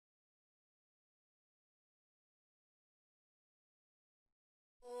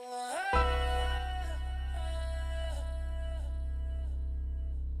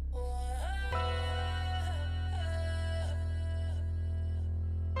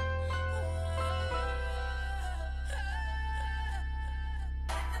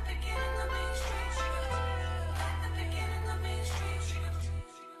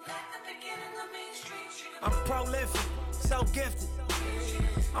I'm prolific, so gifted.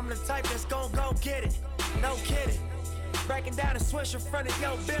 I'm the type that's gon' go get it, no kidding. Breaking down a switch in front of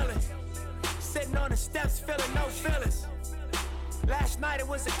your building. Sitting on the steps, feeling no feelings. Last night it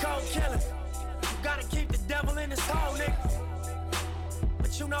was a cold killing. You gotta keep the devil in his hole, nigga.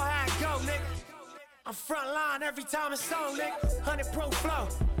 But you know how it go, nigga. I'm front line every time it's on, nigga. 100 proof flow,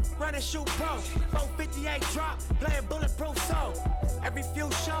 run and shoot pro. 458 drop, playing bulletproof soul. Every few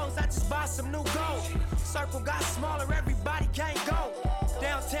shows, I just buy some new gold. Circle got smaller, everybody can't go.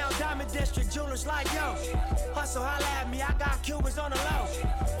 Downtown Diamond District, jewelers like yo. Hustle, holla at me, I got Cubans on the low.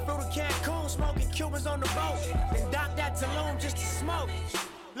 Through the Cancun, smoking Cubans on the boat. Then dock that Tulum just to smoke.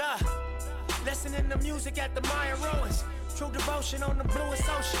 Look, listening to music at the Mayan ruins. True devotion on the bluest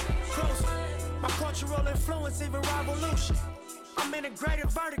ocean. Cruising, my cultural influence, even revolution. I'm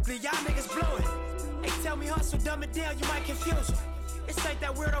integrated vertically, y'all niggas blew it. They tell me hustle, dumb it down, you might confuse them. This ain't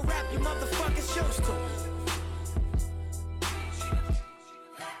that weirdo rap you motherfuckers used to.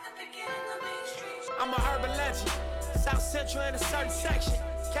 I'm a urban legend, South Central in a certain section.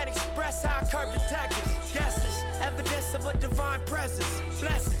 Can't express how I curb detectives. Guesses, evidence of a divine presence.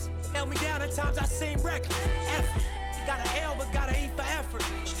 Blessings, held me down at times I seem reckless. Effort, you got an L but got an E for effort.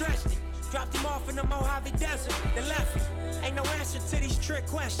 Stretched it, dropped him off in the Mojave Desert. Then left him, ain't no answer to these trick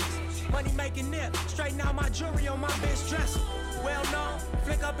questions. Money making nip, straighten out my jewelry on my bitch dresser. Well known,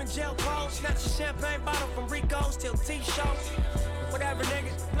 flick up in jail clothes. Snatch a champagne bottle from Rico's till T-shows. Whatever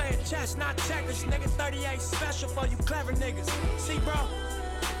niggas, playing chess, not checkers. Nigga 38 special for you clever niggas. See bro,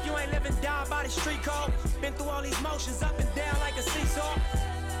 you ain't living down by the street code. Been through all these motions up and down like a seesaw.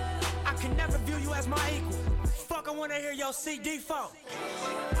 I can never view you as my equal. Fuck, I wanna hear your CD phone.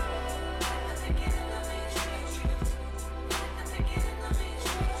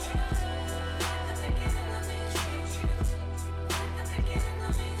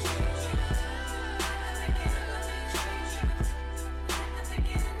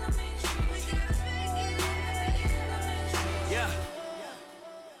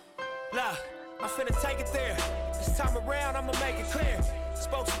 I'm finna take it there. This time around, I'ma make it clear.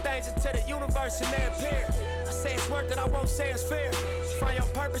 Spoke some things into the universe and they appear. I say it's worth it, I won't say it's fair. Find your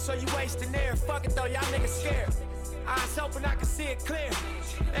purpose or you wasting air. Fuck it though, y'all niggas scared. Eyes open, I can see it clear.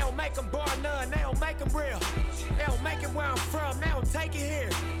 They don't make them bar none, they don't make them real. They don't make it where I'm from, they don't take it here.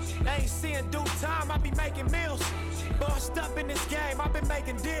 They ain't seeing due time, I be making meals. Bossed up in this game, I've been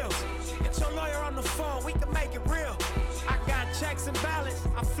making deals. Get your lawyer on the phone, we can make it real. I got checks and balance,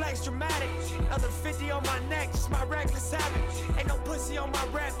 I flex dramatic. Another 50 on my neck, just my reckless habit. Ain't no pussy on my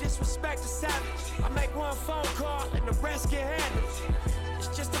rap, disrespect is savage. I make one phone call and the rest get handled. It's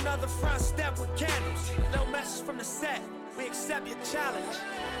just another front step with candles. No message from the set, we accept your challenge.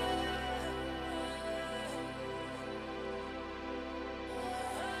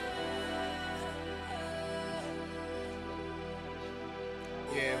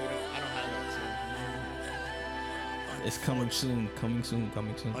 Yeah, I don't have that. It's coming soon.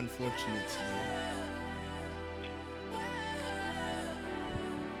 Unfortunate.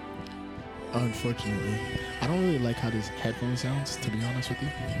 Unfortunately, I don't really like how this headphone sounds, to be honest with you.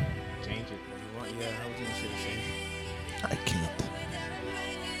 Change it if you want. Yeah, I was gonna say the same. I can't.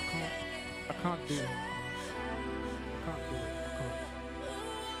 I can't do it.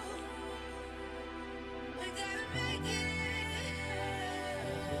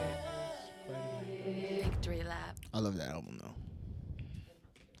 Victory lap. I love that album though.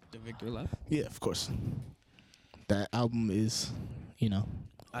 The Victory Lap. Yeah, of course. That album is, you know.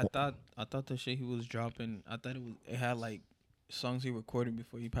 I thought the shit he was dropping. I thought it had like songs he recorded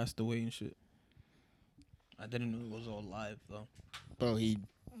before he passed away and shit. I didn't know it was all live though. Bro, he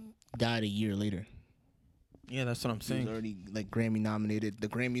died a year later. Yeah, that's what I'm He saying. was already like Grammy nominated. The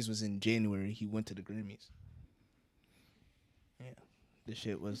Grammys was in January. He went to the Grammys. Yeah, this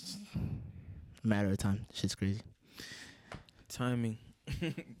shit was a matter of time. Shit's crazy. Timing.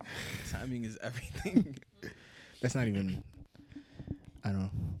 Timing is everything. That's not even. I don't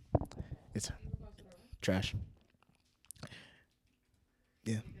know. It's trash.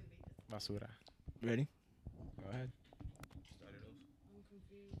 Yeah. Basura. Ready? Go ahead. Start it off. I'm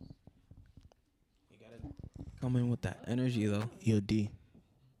confused. You gotta come in with that energy though. Yo D.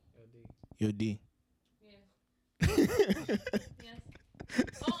 Yo D. Yeah. Yes.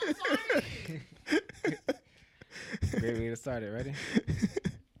 Oh, I'm sorry. Great way to start it. Ready?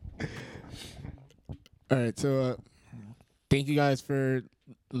 All right, so thank you guys for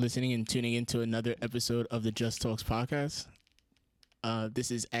listening and tuning into another episode of the Just Talks podcast.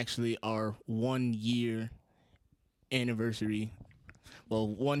 This is actually our 1 year anniversary. Well,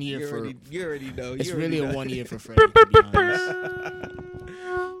 1 year You already know. It's really a 1 year for Freddie, to be honest.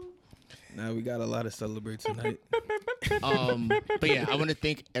 Nah, we got a lot to celebrate tonight. But yeah, I want to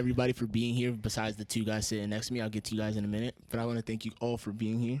thank everybody for being here. Besides the two guys sitting next to me, I'll get to you guys in a minute. But I want to thank you all for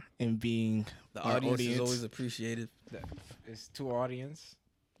being here and being The our audience audience is always appreciated. It's two audience,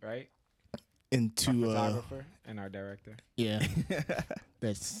 right? and Our to photographer and our director. yeah,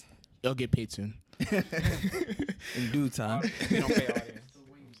 that's y'all get paid soon. In due time. We don't pay audience.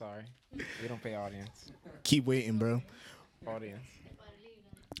 I'm sorry. We don't pay audience. Keep waiting, bro. Audience.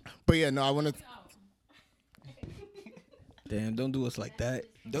 But yeah, no, I want to. Damn, don't do us like that.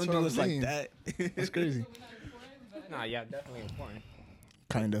 Don't what do I'm us like saying. that. It's crazy. Nah, yeah, definitely important.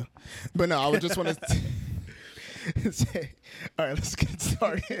 Kinda. But no, I would just want to say, all right, let's get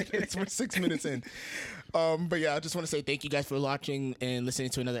started. We're 6 minutes in. But yeah, I just want to say thank you guys for watching and listening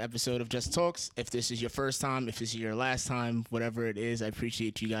to another episode of Just Talks. If this is your first time, if this is your last time, whatever it is, I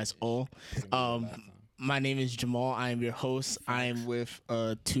appreciate you guys all. My name is Jamal. I am your host. I am with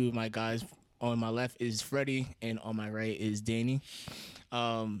two of my guys. On my left is Freddie, and on my right is Danny.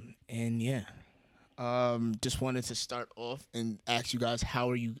 And yeah. Just wanted to start off and ask you guys,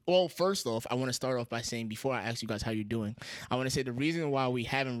 how are you? Well, first off, I want to start off by saying, before I ask you guys how you're doing, I want to say the reason why we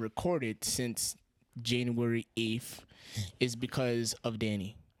haven't recorded since January 8th is because of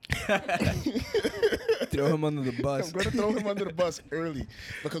Danny. Throw him under the bus. I'm going to throw him under the bus early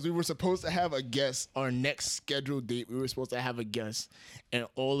because we were supposed to have a guest. Our next scheduled date, we were supposed to have a guest, and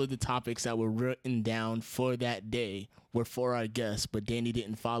all of the topics that were written down for that day were for our guest, but Danny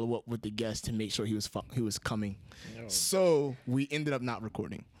didn't follow up with the guest to make sure he was coming. No. So we ended up not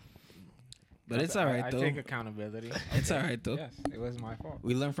recording. But it's all right, I though. take accountability. It's all right, though. Yes, it was my fault.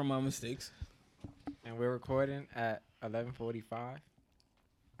 We learn from our mistakes. And we're recording at 11:45,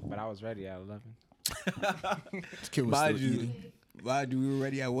 but I was ready at 11. This kid was Mind still you, eating. mind you, we were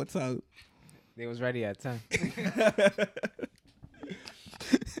ready at what time? They was ready at 10.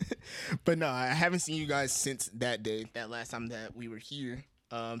 But no, I haven't seen you guys since that day, that last time that we were here.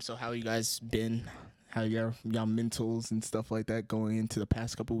 So how you guys been? How y'all mentals and stuff like that going into the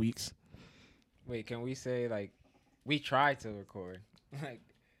past couple weeks? Wait, can we say, like, we tried to record? Like,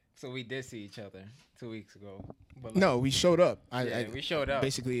 so we did see each other 2 weeks ago. But like, No, we showed up. yeah, we showed up.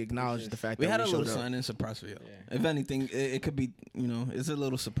 Basically acknowledged the fact We that had we a showed little up. sign-in surprise for you. Yeah. If anything, it could be, it's a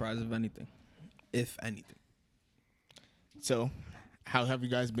little surprise, if anything. If anything. So, how have you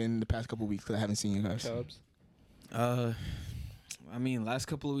guys been the past couple weeks? Because I haven't seen you guys. Chubbs. I mean, last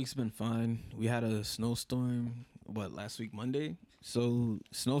couple of weeks been fine. We had a snowstorm, last week, Monday? So,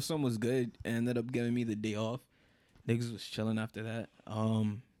 snowstorm was good. It ended up giving me the day off. Niggas was chilling after that.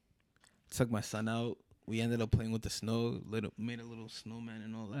 Took my son out. We ended up playing with the snow, made a little snowman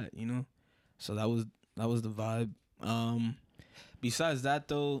and all that, So that was the vibe. Besides that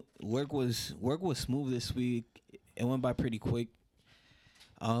though, work was smooth this week. It went by pretty quick.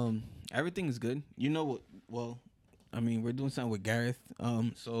 Everything's good. You know what? Well, I mean, we're doing something with Gareth.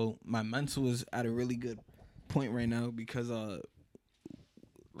 So my mental is at a really good point right now because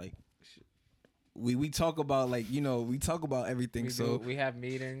we talk about we talk about everything. We have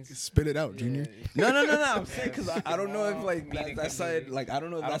meetings. Spit it out, Junior. No. I'm saying because I don't know if that's side I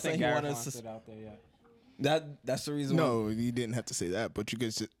don't know if I don't that's think something you Gareth want wants us it to. out there yet. That's the reason. Why. No, you didn't have to say that, but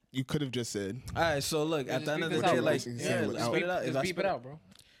you could have just said. All right, so look, at Just the end of beep the this day, out, like, bro. yeah, Just spit it out. If Just I beep spit it out, bro.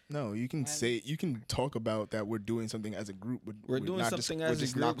 No, you can say, you can talk about that we're doing something as a group. We're doing not something we're as a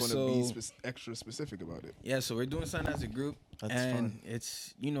just not group, going to so- be extra specific about it. Yeah, so we're doing something as a group, That's and fine.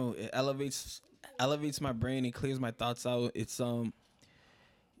 it's it elevates my brain, it clears my thoughts out. It's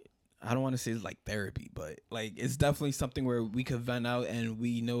I don't want to say it's like therapy, but like it's definitely something where we could vent out, and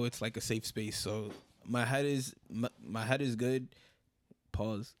we know it's like a safe space. So my head is good.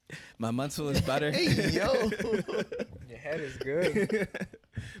 Pause. My mental is better. Hey, yo. Your head is good.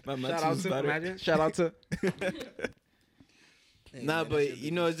 My Shout mental out is to better. Imagine. Shout out to. Nah, but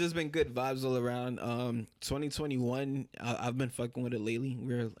it's just been good vibes all around. 2021, I've been fucking with it lately.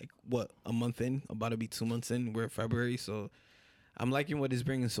 We're like a month in, about to be 2 months in. We're February, so I'm liking what it's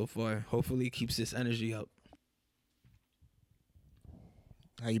bringing so far. Hopefully, it keeps this energy up.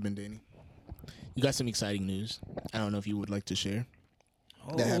 How you been, Danny? You got some exciting news. I don't know if you would like to share.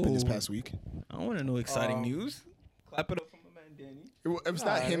 That happened this past week. I don't want to know exciting news. Clap it up for my man Danny. It's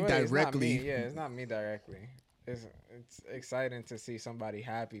not him really, it's not directly. me. Yeah, it's not me directly. It's exciting to see somebody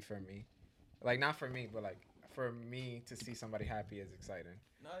happy for me. Like, not for me, but like for me to see somebody happy is exciting.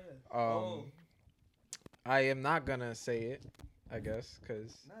 I am not gonna say it, I guess,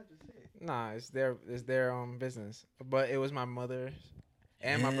 cause it's their business. But it was my mother's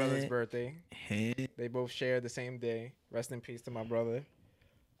and my brother's birthday. They both shared the same day. Rest in peace to my brother.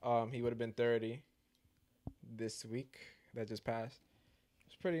 He would have been 30 this week that just passed.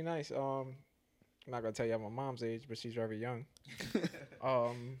 It's pretty nice. I'm not gonna tell you my mom's age, but she's very young.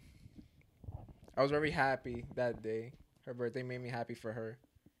 I was very happy that day. Her birthday made me happy for her,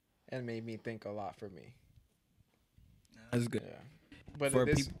 and made me think a lot for me. That's good. Yeah. But For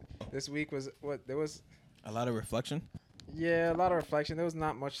this week was what there was. A lot of reflection. Yeah, a lot of reflection. There was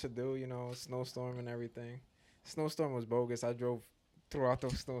not much to do, you know, snowstorm and everything. Snowstorm was bogus. I drove throughout the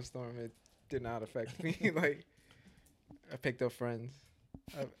snowstorm. It did not affect me. Like, I picked up friends.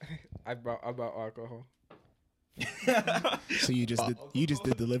 I bought alcohol. So you just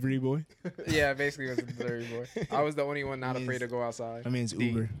did delivery boy. Yeah, basically it was a delivery boy. I was the only one not afraid to go outside. I mean, it's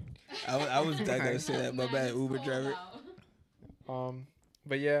Uber. I was gonna say that. My bad, Uber driver.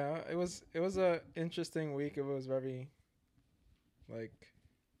 But yeah, it was a interesting week. It was very, like,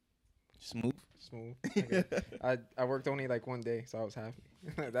 Smooth. smooth. I worked only like one day, so I was happy.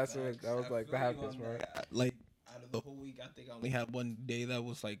 That was like the happiest part. Like out of the whole week, I think I only had one day that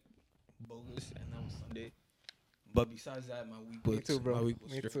was like bogus, and that was Sunday. But besides that, my week was Me too, bro. My week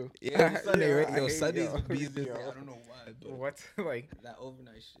was Me straight. too. Yeah, it was Sunday, Yeah, right? I Yo, hate Sundays yo. would be this. Yo. I don't know why, but What? Like, that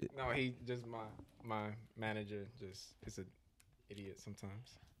overnight shit. no, he just my manager just is an idiot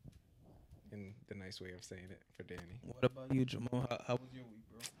sometimes. In the nice way of saying it for Danny. What about you, Jamal? How was your week,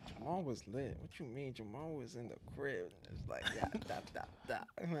 bro? Jamal was lit. What you mean? Jamal was in the crib. It's like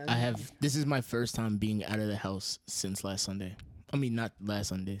Man. I have. This is my first time being out of the house since last Sunday. I mean, not last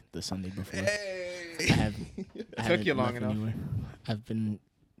Sunday, the Sunday before. I haven't you long left enough. anywhere. I've been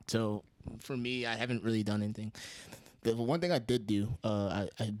so for me, I haven't really done anything. The one thing I did do, I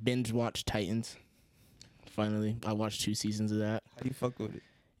binge watched Titans. Finally, I watched 2 seasons of that. How you fuck with it?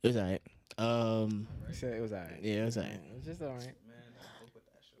 It was alright. He said it was alright. Yeah, it was alright. It was just alright. Man, I fuck with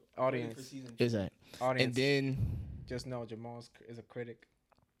that show. Audience, It was alright. audience. And then just know Jamal is a critic.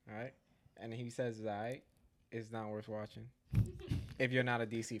 All right, and he says it's alright. It's not worth watching. If you're not a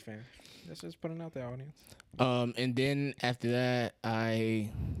DC fan, let's just put it out there, audience. and then after that, I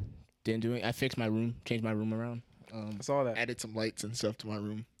didn't do it. I fixed my room, changed my room around. I saw that. Added some lights and stuff to my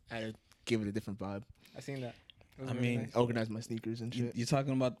room. Added, give it a different vibe. I seen that. It was I really mean, nice. Organized my sneakers and shit. You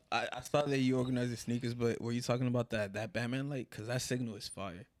talking about? I saw that you organized the sneakers, but were you talking about that Batman light? Cause that signal is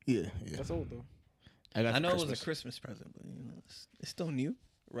fire. Yeah. That's old though. I got I for know it was Christmas. a Christmas present, but you know, it's still new,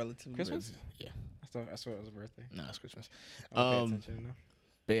 relatively. Christmas? Yeah. I swear it was a birthday. No, it's Christmas. I don't pay Um, attention enough.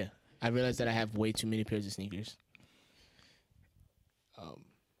 But yeah, I realized that I have way too many pairs of sneakers.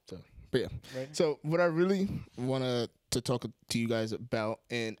 But yeah. Right? So what I really want to talk to you guys about,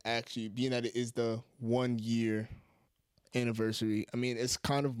 and actually being that it is the 1 year anniversary, I mean, it's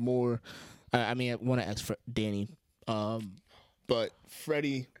kind of more, I want to ask Danny, but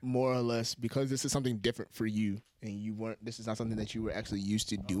Freddie, more or less, because this is something different for you, and this is not something that you were actually used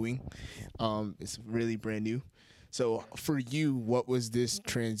to doing. It's really brand new. So for you, what was this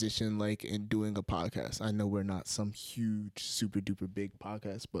transition like in doing a podcast? I know we're not some huge, super duper big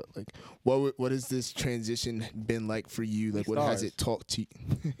podcast, but like, what has this transition been like for you? Like, what has it taught to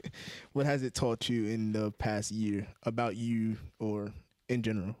you? What has it taught you in the past year about you or in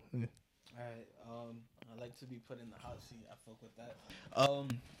general? All right. I like to be put in the hot seat. I fuck with that.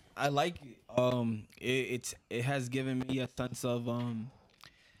 I like it. It has given me a sense of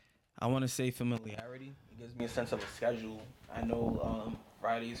I want to say familiarity. It gives me a sense of a schedule. I know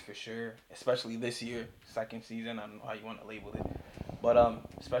Fridays for sure, especially this year, second season. I don't know how you want to label it, but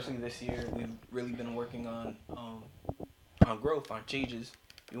especially this year, we've really been working on growth, on changes.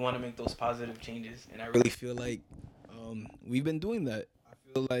 We want to make those positive changes, and I really feel like we've been doing that. I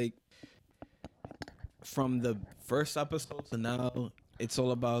feel like from the first episode to now, it's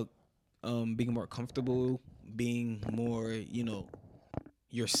all about being more comfortable, being more,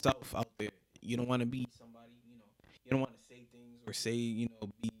 yourself out there. You don't want to be somebody, you don't want to say things or say,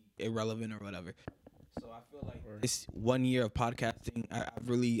 be irrelevant or whatever. So I feel like this 1 year of podcasting, I've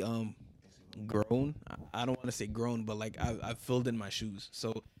really grown. I don't want to say grown, but like I've filled in my shoes.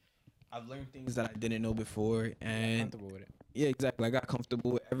 So I've learned things that I didn't know before, and Comfortable with it. yeah, exactly. I got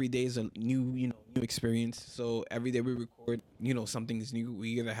comfortable. Every day is a new experience. So every day we record, something is new.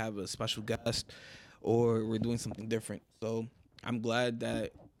 We either have a special guest or we're doing something different. So I'm glad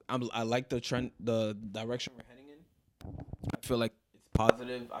that I like the trend, the direction we're heading in. I feel like it's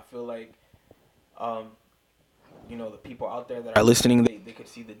positive. I feel like, the people out there that are listening, they could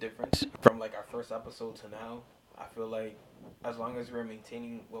see the difference from like our first episode to now. I feel like as long as we're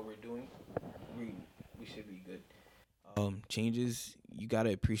maintaining what we're doing, we should be good. Changes, you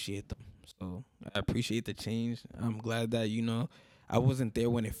gotta appreciate them. So I appreciate the change. I'm glad that I wasn't there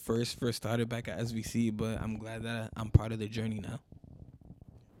when it first started back at SVC, but I'm glad that I'm part of the journey now.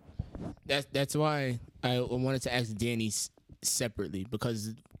 That's why I wanted to ask Danny separately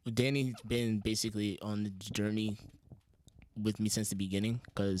because Danny's been basically on the journey with me since the beginning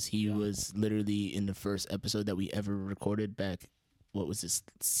because he was literally in the first episode that we ever recorded back. What was this?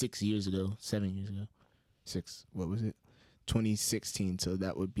 7 years ago? 6. What was it? 2016. So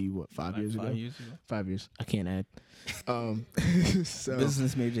that would be what, 5 years ago? 5 years ago. 5 years. I can't add. So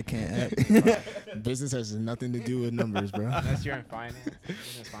Business major can't act. business has nothing to do with numbers, bro. Unless you're in finance,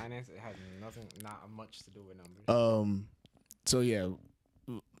 business finance, it has not much to do with numbers. So yeah,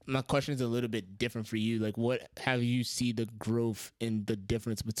 my question is a little bit different for you. Like, what have you see the growth in the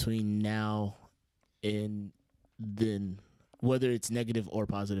difference between now and then? Whether it's negative or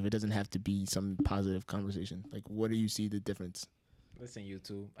positive, it doesn't have to be some positive conversation. Like, what do you see the difference? Listen,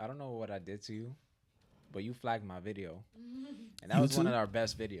 YouTube, I don't know what I did to you, but you flagged my video, and that was one of our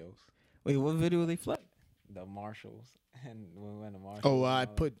best videos. Wait, what video they flagged? The Marshalls, and when we went to Marshalls. Oh, I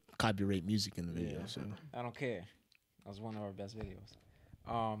put copyright music in the video, so I don't care. That was one of our best videos.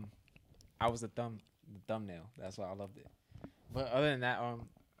 I was the thumbnail. That's why I loved it. But other than that,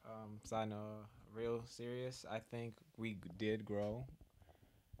 side note, real serious, I think we did grow.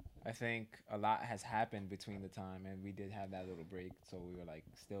 I think a lot has happened between the time, and we did have that little break. So we were like,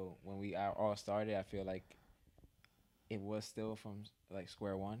 still, when we all started, I feel like it was still from like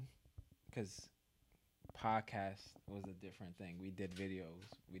square one, because podcast was a different thing. We did videos.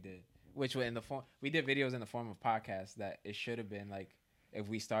 We did videos in the form of podcasts that it should have been like, if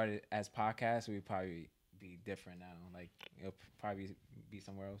we started as podcasts, we'd probably be different now. Like, it'll probably be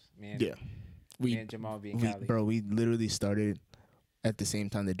somewhere else. Me and Jamal be in Cali. Bro, we literally started at the same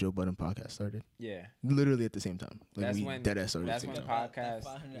time that Joe Budden podcast started. Yeah. Literally at the same time. Like, That's we when dead ass started that's at the when same the time. podcast.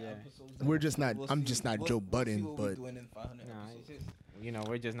 Yeah. We're just not. I'm just not Joe Budden, but Nah, it's just,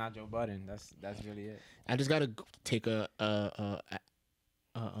 we're just not Joe Budden. That's really it. I just gotta take a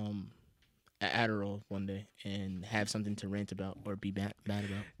Adderall one day and have something to rant about or be mad about.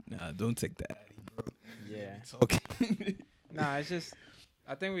 Nah, don't take that. Yeah. Okay. Nah, it's just,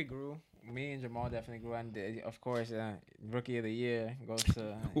 I think we grew. Me and Jamal definitely grew, and of course, rookie of the year goes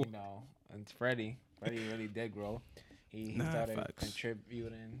to and Freddie. Freddie really did grow. He started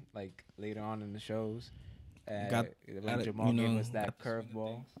contributing like later on in the shows. When Jamal gave us that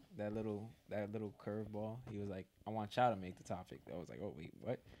curveball, that little curveball, he was like, "I want y'all to make the topic." I was like, "Oh wait,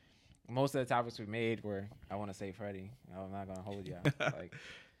 what?" Most of the topics we made were, "I want to say Freddie." I'm not gonna hold y'all. Like,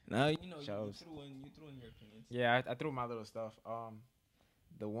 now you shows. threw in your opinions. Yeah, I threw my little stuff.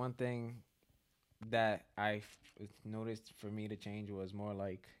 The one thing that I noticed for me to change was more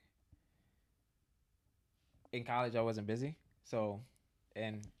like, in college I wasn't busy,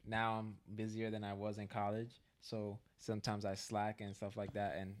 and now I'm busier than I was in college. So sometimes I slack and stuff like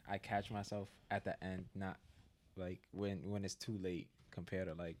that, and I catch myself at the end, not like when it's too late compared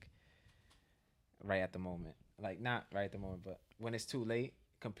to like right at the moment. Like, not right at the moment, but when it's too late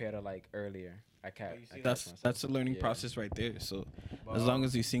compared to like earlier. That's a learning process right there. So as long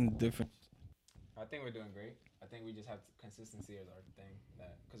as you're seeing the difference, I think we're doing great. I think we just have consistency as our thing,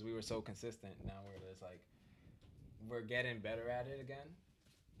 that because we were so consistent. Now we're getting better at it again,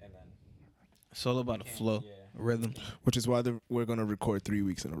 and then it's all about a flow, rhythm. Which is why we're gonna record 3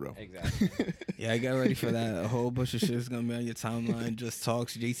 weeks in a row. Exactly. Yeah, I got ready for that. A whole bunch of shit is gonna be on your timeline. Just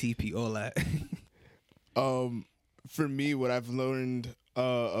talks, JTP, all that. For me, what I've learned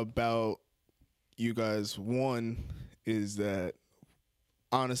about you guys, one is that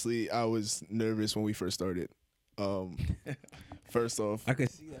honestly, I was nervous when we first started. First off, I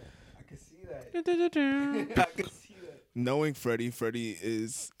could see that. I could see that. Knowing Freddie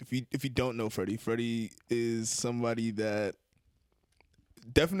is, if you don't know Freddie is somebody that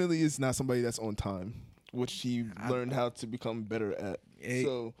definitely is not somebody that's on time, which he learned how to become better at.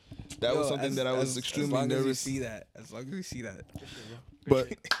 So that was something that I was extremely nervous. As long as you see that.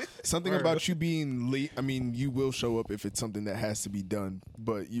 But something about you being late, I mean, you will show up if it's something that has to be done.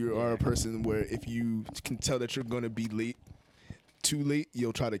 But you are a person where if you can tell that you're going to be late, too late,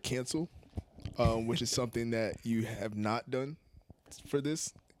 you'll try to cancel, which is something that you have not done for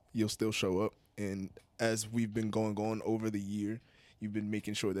this. You'll still show up. And as we've been going over the year, you've been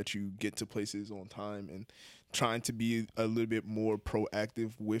making sure that you get to places on time and trying to be a little bit more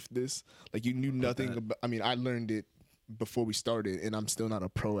proactive with this. Like, you knew nothing about, I mean, I learned it before we started, and I'm still not a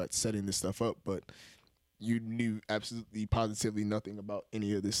pro at setting this stuff up, but you knew absolutely positively nothing about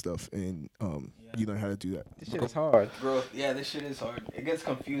any of this stuff, and you learned how to do that. This shit is hard, bro. Yeah, this shit is hard. It gets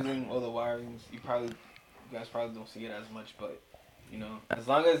confusing, all the wirings. You guys probably don't see it as much, but as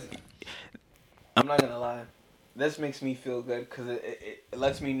long as, I'm not gonna lie, this makes me feel good because it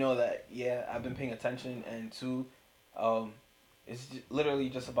lets me know that I've been paying attention, and two, it's literally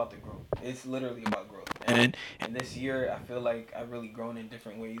just about the growth. It's literally about growth. And this year, I feel like I've really grown in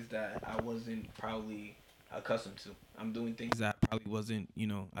different ways that I wasn't probably accustomed to. I'm doing things that I probably wasn't,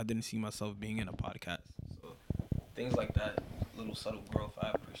 I didn't see myself being in a podcast. So things like that, little subtle growth,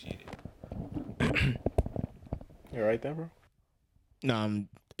 I appreciate it. You right there, bro? No,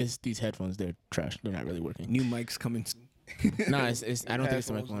 it's these headphones. They're trash. They're not really working. New mics coming soon. No, it's. I don't think it's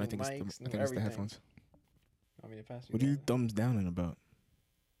the Headphones, microphone. I think new it's mics, the new everything. headphones. I mean, pass What are you thumbs down in about?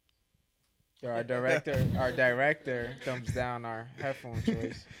 Yo, our director thumbs down our headphone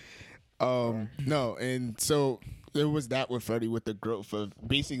choice. No, and so there was that with Freddie with the growth of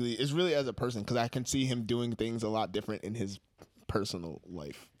basically it's really as a person because I can see him doing things a lot different in his personal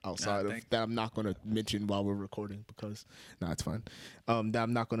life outside of that I'm not going to mention while we're recording because it's fine. That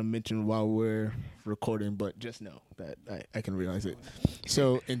I'm not going to mention while we're recording, but just know that I can realize it.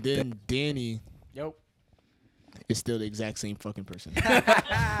 So and then Danny, is still the exact same fucking person.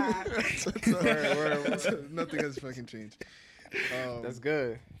 Nothing has fucking changed. That's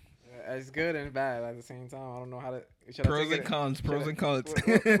good. It's good and bad at the same time. I don't know how to. Pros and cons.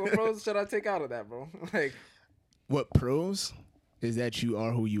 What pros should I take out of that, bro? Like, what pros is that you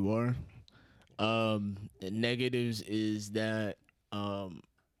are who you are. Negatives is that I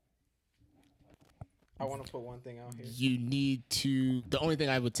want to put one thing out here. you need to. The only thing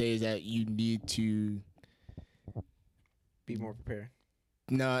I would say is that you need to Be more prepared.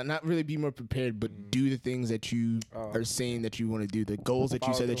 No, not really be more prepared, but do the things that you are saying that you want to do. The goals that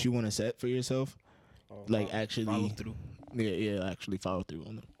you said that you want to set for yourself. Actually follow through. Yeah, actually follow through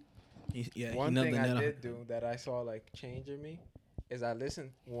on them. One thing I did do that I saw like change in me is I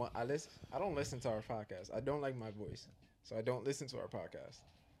don't listen to our podcast. I don't like my voice, so I don't listen to our podcast.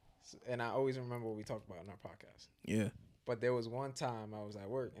 And I always remember what we talked about in our podcast. Yeah. But there was one time I was at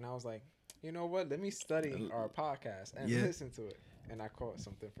work and I was like, you know what? Let me study our podcast and listen to it. And I caught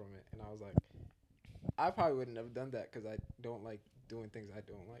something from it, and I was like, I probably would have never done that because I don't like doing things I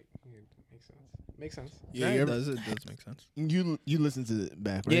don't like. Makes sense. Yeah, it does make sense. You listen to it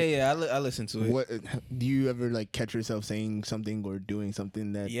back, right? Yeah, I listen to it. What do you ever like catch yourself saying something or doing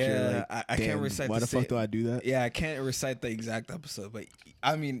something that? Yeah, you're like, I can't recite. Why the fuck do I do that? Yeah, I can't recite the exact episode, but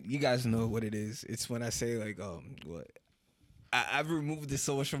I mean, you guys know what it is. It's when I say like, what? I've removed this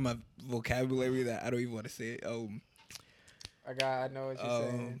so much from my vocabulary that I don't even want to say it. I know what you're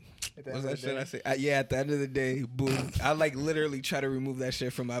saying. What's that shit I say? At the end of the day, boom. I like literally try to remove that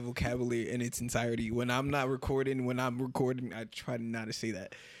shit from my vocabulary in its entirety. When I'm recording, I try not to say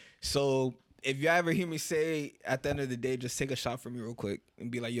that. So if you ever hear me say at the end of the day, just take a shot from me real quick and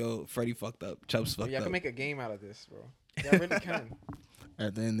be like, yo, Freddie fucked up. Chubbs fucked up. Yeah, I can make a game out of this, bro. Yeah, I really can.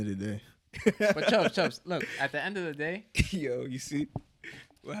 At the end of the day. But Chubbs, look, at the end of the day. Yo, you see?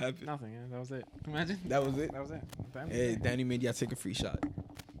 What happened? Nothing, man. That was it. Imagine. That was it? That was it. Hey, Danny made y'all take a free shot.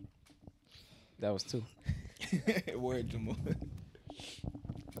 That was 2. Word, Jamal.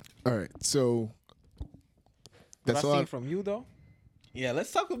 All right, so that's all from you, though. Yeah,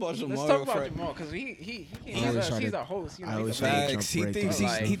 let's talk about Jamal. Let's talk about Jamal because he's our host. You know,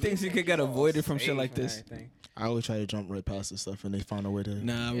 he thinks he could get avoided from shit like this. I always try to jump right past the stuff, and they found a way to.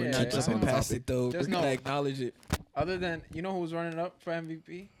 Nah, we're not jumping past it though. We're gonna acknowledge it. Other than who's running up for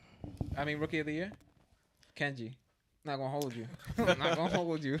MVP? I mean, Rookie of the Year. Kenji. Not gonna hold you. Not gonna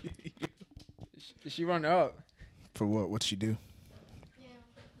hold you. She run up. For what? What'd she do? Yeah.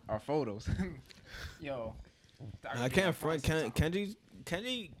 Our photos. Yo. I can't front. Kenji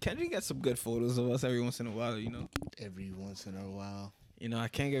gets some good photos of us every once in a while. You know. Every once in a while. You know, I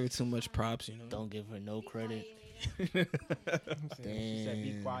can't give her too much props. You know. Don't give her no credit. She said,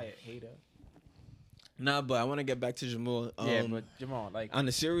 "Be quiet, hater." Nah, but I want to get back to Jamal. Yeah, but Jamal, like on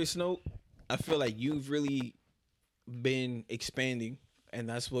a serious note, I feel like you've really been expanding, and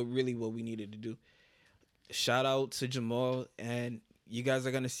that's what we needed to do. Shout out to Jamal, and you guys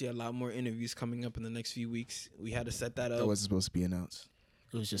are gonna see a lot more interviews coming up in the next few weeks. We had to set that up. That wasn't supposed to be announced.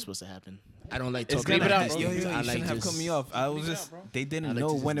 It was just supposed to happen. I don't like talking about about this. these things. You shouldn't have cut me off. I was just they didn't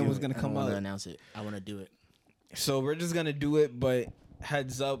know when it was gonna come out. I want to announce it. I want to do it. So we're just gonna do it, but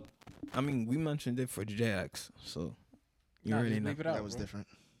heads up. I mean, we mentioned it for JX, so you already know. That was different.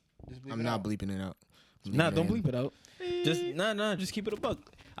 I'm not bleeping it out. Nah, don't bleep it out. Just keep it a buck.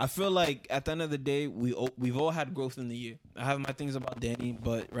 I feel like at the end of the day, we've all had growth in the year. I have my things about Danny,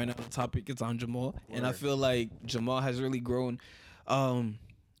 but right now the topic is on Jamal, and I feel like Jamal has really grown.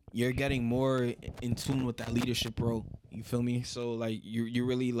 You're getting more in tune with that leadership role. You feel me? So like you're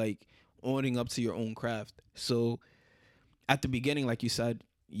really like owning up to your own craft. So at the beginning, like you said,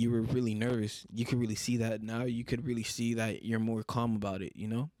 you were really nervous. You could really see that now. You could really see that you're more calm about it. You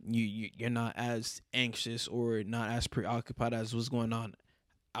know, you're not as anxious or not as preoccupied as what's going on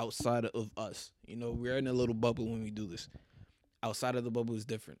outside of us. You know, we're in a little bubble when we do this. Outside of the bubble is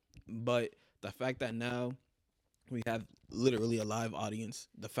different. But the fact that now we have literally a live audience,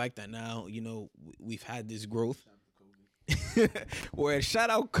 the fact that now, you know, we've had this growth. Where shout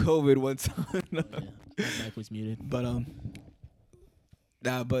out COVID one time. Yeah, my mic was muted. But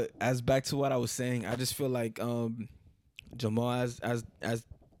but as back to what I was saying, I just feel like Jamal as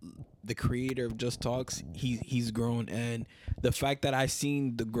the creator of Just Talks, he's grown, and the fact that I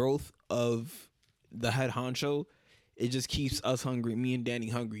seen the growth of the head honcho, it just keeps us hungry, me and Danny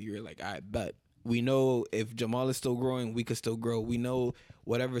hungry. You're like, I bet. We know if Jamal is still growing, we could still grow. We know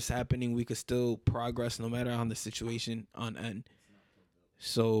whatever's happening, we could still progress no matter on the situation on end.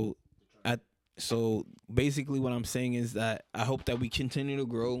 So basically what I'm saying is that I hope that we continue to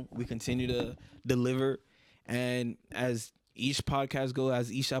grow, we continue to deliver, and as each podcast goes,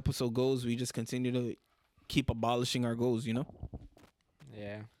 as each episode goes, we just continue to keep abolishing our goals, you know?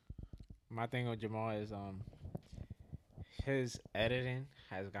 Yeah. My thing with Jamal is his editing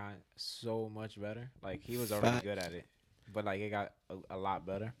has gotten so much better. Like, he was already good at it, but like it got a lot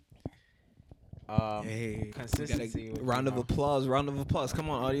better. Hey, consistency. Round of applause. Come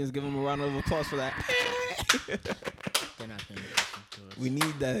on, audience, give him a round of applause for that. They're not gonna listen to us. We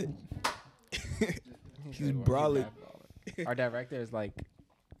need that. He's brawling. Our director is like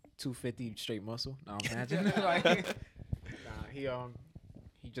 250 straight muscle. No, imagine. Like, nah,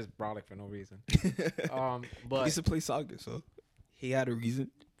 he just brolic for no reason. But he used to play soccer, so he had a reason.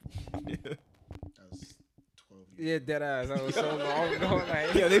 That was 12 years. yeah, dead ass. That was so long ago.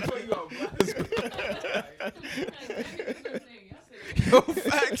 Like, Yeah, they put you on blast. Yo,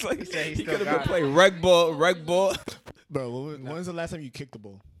 facts. Like, said he he still could have got been it. playing rec ball. Bro, when was the last time you kicked the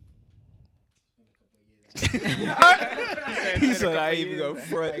ball? He said, I ain't even gonna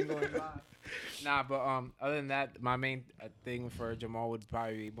front. Nah, but other than that, my main thing for Jamal would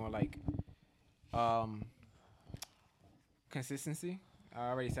probably be more like consistency. I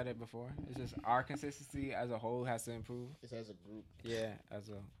already said it before. It's just our consistency as a whole has to improve. It's as a group. Yeah, as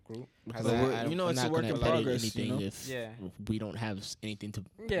a group. Because But I- we're- I you don't- know, I'm it's a not work gonna in edit progress, anything you know? if Yeah. we don't have anything to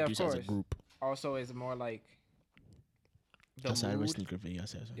Yeah, of produce as a course. group. Also, it's more like the Outside of a mood sneaker video, I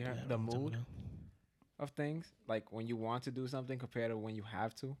said something. Yeah, I the don't know what I'm mood. talking of things. Like when you want to do something compared to when you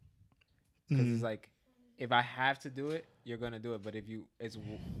have to. about. Because Mhm. it's like, if I have to do it, you're gonna do it. But if you,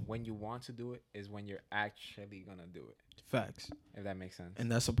 when you want to do it is when you're actually gonna do it. Facts. If that makes sense.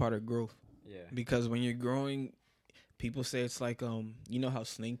 And that's a part of growth. Yeah. Because when you're growing, people say it's like you know how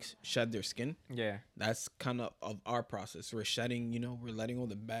snakes shed their skin? Yeah. That's kind of our process. We're shedding, you know, we're letting all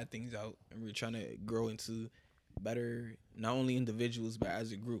the bad things out, and we're trying to grow into better, not only individuals but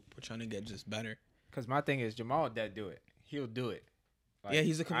as a group. We're trying to get just better. Because my thing is, Jamal that do it. He'll do it. Like, Yeah,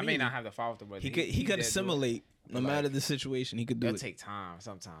 he's a I may comedian. not have the follow through, but He could dead do it. assimilate no But, like, matter the situation. He could do It'll it. take time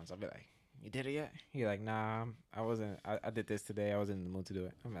sometimes. I'll be like, you did it yet? He like, nah, I wasn't. I did this today. I wasn't in the mood to do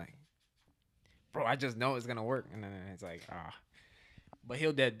it. I'm like, bro, I just know it's gonna work. And then it's like, but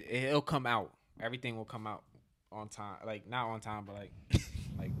he'll come out. Everything will come out on time. Like not on time, but like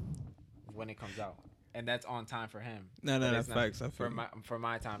like when it comes out. And that's on time for him. No, But that's it's not facts. I for feel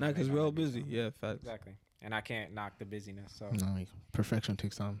my time. Nah, it may because not we're all be busy. so. Yeah, facts. Exactly. And I can't knock the busyness. So No, like, perfection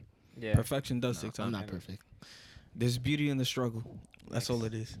takes time. yeah. Perfection does take I'm time. not perfect. There's beauty in the struggle. That's all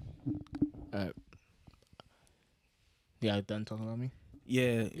it is. Yeah, done talking about me.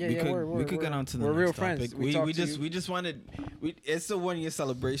 Yeah, we could get on to the we're next real topic. friends. We talk to just you. we just wanted it's a 1 year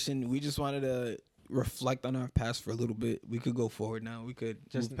celebration. We just wanted to reflect on our past for a little bit. We could go forward now. We could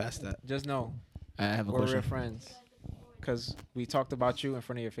Just move past that. Just know I have a we're question. real friends. Because we talked about you in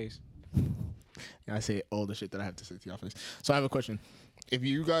front of your face. I say all the shit that I have to say to your face. So I have a question. If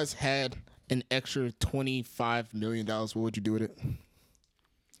you guys had an extra $25 million, what would you do with it?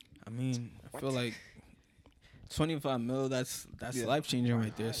 I mean, I feel like 25 mil. That's life changing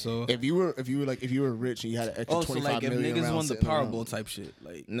right there. So If you were rich and you had an extra oh, so $25 like if million niggas around won the sitting around- Powerball type shit,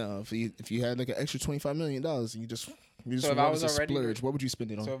 like No, if you had like an extra $25 million and you just So if I wanted was to already splurge, rich- what would you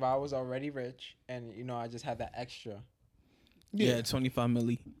spend it on? So if I was already rich and I just had that extra, yeah, 25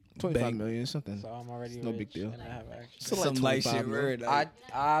 milli. 25 bang. million, something. so I'm already It's no rich big deal. and I have extra. So like Some light 25 shit mil. word. I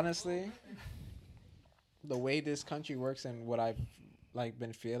honestly, the way this country works and what I've like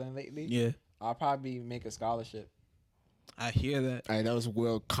been feeling lately, Yeah, I'll probably make a scholarship. I hear that. All right, that was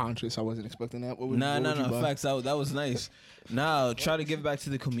well conscious. I wasn't expecting that. What would, Nah, what no, would you buy? facts. That was nice. Now try to give back to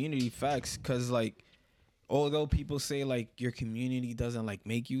the community. Facts, cause like, although people say like your community doesn't like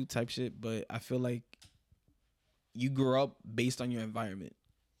make you type shit, but I feel like you grew up based on your environment.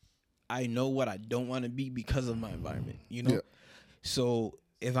 I know what I don't want to be because of my environment. You know, Yeah. so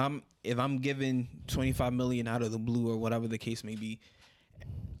if I'm given 25 million out of the blue or whatever the case may be,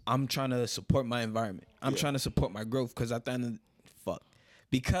 I'm trying to support my environment. I'm trying to support my growth because at the end of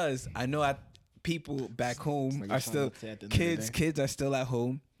because I know people back home are still kids are still at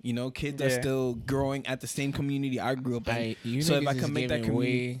home. You know, kids are still growing at the same community I grew up in. So if I can make that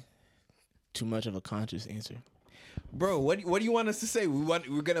community, way too much of a conscious answer. Bro, what do you want us to say?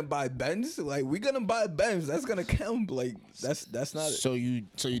 We're gonna buy Benz? Like we're gonna buy Benz. That's gonna count. Like that's not. So you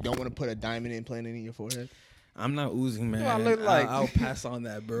don't want to put a diamond implant in your forehead? I'm not oozing, man. Do I look like? I'll pass on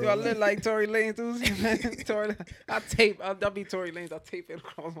that, bro. Do I look like Tory Lanez oozing? I'll be Tory Lanez. I'll tape it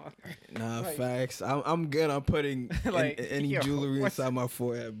across my. Nah, like, facts. I'm good on putting like, any jewelry inside my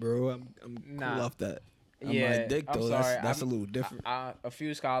forehead, bro. I'm cool off that. My dick though, that's a little different. A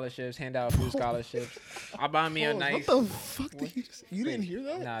few scholarships, hand out a few scholarships. I buy me a nice. What the fuck did you just? You didn't hear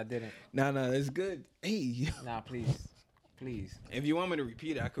that? Nah, I didn't. Nah, it's good. Hey. Nah, please. If you want me to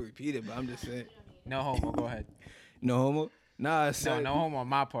repeat it, I could repeat it, but I'm just saying. No homo. Go ahead. No homo. Nah, I said, no homo on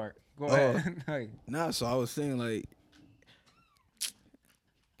my part. Go ahead. Nah, so I was saying like.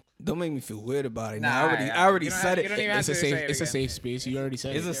 Don't make me feel weird about it. Nah, I already said it. It's a safe space. You already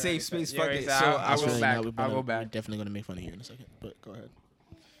said it's it. It's a safe space. Fuck it. So I'll go back. I'll go back. We're definitely gonna make fun of you in a second, but go ahead.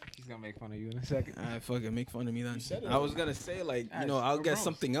 He's gonna make fun of you in a second. Alright, fuck it. Make fun of me then. I was gonna say like, I'll get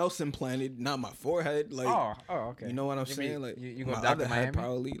something else implanted, not my forehead. Like, oh, okay. You know what I'm saying? Like, you go to Dr. Miami?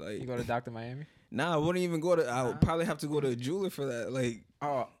 Probably like. You go to Dr. Miami? Nah, I wouldn't even go to. I would probably have to go to a jeweler for that. Like,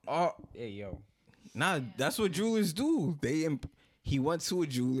 hey yo. Nah, that's what jewelers do. He went to a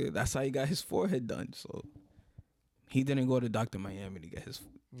jeweler. That's how he got his forehead done. So he didn't go to Dr. Miami to get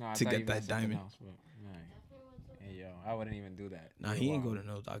to get that diamond. Else, hey yo, I wouldn't even do that. Nah, he ain't go to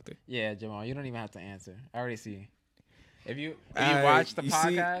no doctor. Yeah, Jamal, you don't even have to answer. I already see. If you watch the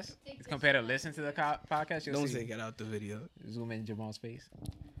podcast compared to listen to the podcast, you'll see. Don't take it out the video. Zoom in Jamal's face.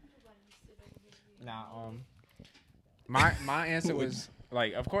 Nah, my answer was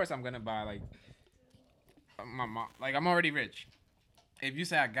like, of course I'm gonna buy like my mom. Like I'm already rich. If you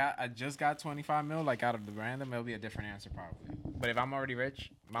say I just got 25 mil like out of the random, it'll be a different answer probably. But if I'm already rich,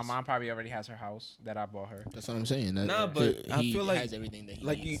 my mom probably already has her house that I bought her. That's what I'm saying. But I feel like has everything that he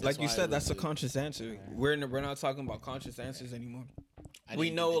needs. Like you said, that's a conscious answer. Yeah. We're not talking about conscious answers anymore. We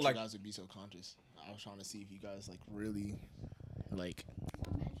know like you guys would be so conscious. I was trying to see if you guys like really like.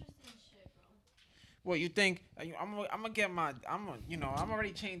 Well, you think I'm gonna get my I'm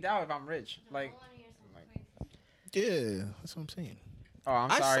already chained out if I'm rich. Like yeah, that's what I'm saying. Oh, I'm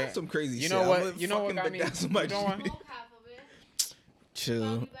sorry. I said some crazy shit. You know what? You know what got me?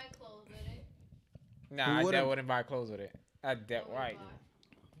 Chill. Nah, I wouldn't buy clothes with it. Right.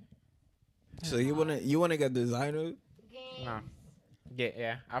 So you wanna get designer? Nah.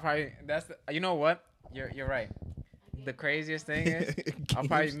 Yeah. I probably you know what? You're right. The craziest thing is I'll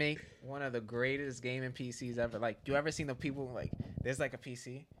probably make one of the greatest gaming PCs ever. Like, you ever seen the people like there's like a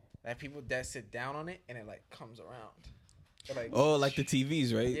PC that people that sit down on it and it like comes around. Like, like the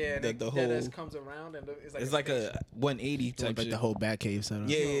TVs, right? Yeah, the whole that comes around and it's like a 180 type like shit. The whole Batcave setup.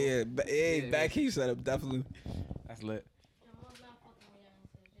 Yeah. Batcave setup, definitely. That's lit.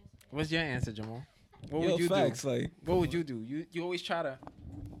 What's your answer, Jamal? What would you do? Like, what would you do? You always try to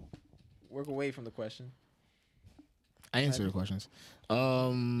work away from the question. I answer the questions.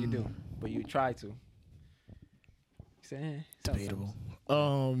 You do, but you try to. Debatable.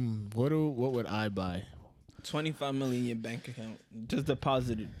 What would I buy? 25 million in your bank account, just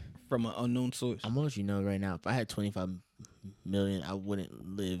deposited from an unknown source. I'm gonna let you know right now. If I had 25 million, I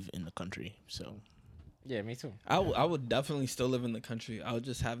wouldn't live in the country. So. Yeah, me too. I would definitely still live in the country. I would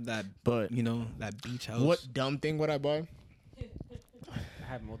just have that, that beach house. What dumb thing would I buy? I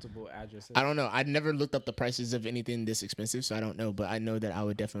have multiple addresses. I don't know. I never looked up the prices of anything this expensive, so I don't know. But I know that I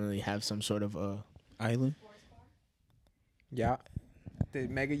would definitely have some sort of island. Yeah. The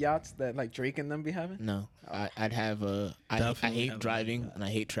mega yachts that like Drake and them be having? No, I'd have I hate driving and I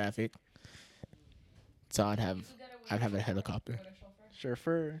hate traffic, so I'd have a helicopter.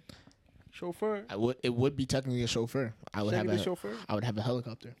 Chauffeur. It would be technically a chauffeur. I would have a chauffeur. I would have a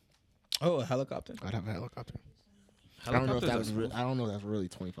helicopter. Oh, a helicopter. I'd have a helicopter. I don't know if that's really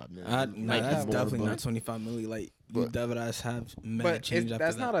 25 million. That's definitely not 25 million. Like you dead ass have mad change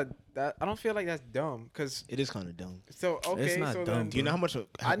after that. I don't feel like that's dumb because it is kind of dumb. So okay, it's not so dumb. Then, do you know how much?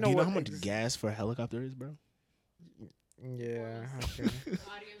 I know do you know how much gas for a helicopter is, bro? Yeah. Okay.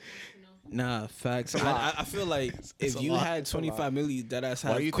 Nah, facts. I feel like if you had 25 million, that ass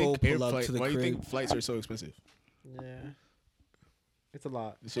had Cole pull up to the crib. Why do you think flights are so expensive? Yeah. It's a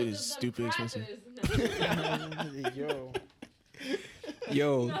lot. This shit is stupid expensive.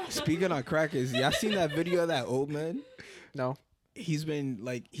 Yo, speaking of crackers, y'all seen that video of that old man? No. He's been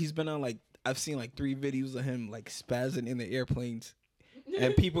on like I've seen like 3 videos of him like spazzing in the airplanes.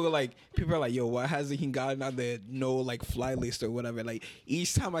 And people are like, yo, why hasn't he gotten on the no like fly list or whatever? Like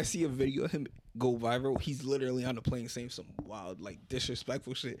each time I see a video of him go viral, he's literally on the plane saying some wild like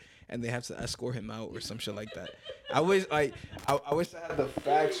disrespectful shit, and they have to escort him out or some shit like that. I wish I wish I had the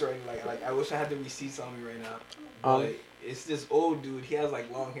facts right, like I wish I had the receipts on me right now. But it's this old dude. He has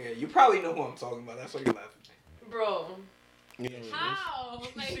like long hair. You probably know who I'm talking about. That's why you're laughing. Bro. Yeah. How?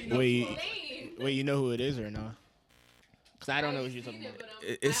 Like, Wait, explain. wait, you know who it is or not? Because I don't know what you're talking about.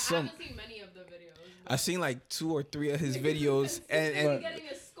 It's I haven't seen many of the videos. I've seen like 2 or 3 of his videos, and getting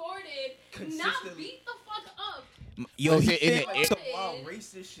escorted, not beat the fuck up. yo, Is he it in the like air- some wild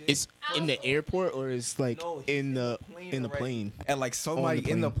racist shit. It's in the airport or is like No, in the already. plane? And like somebody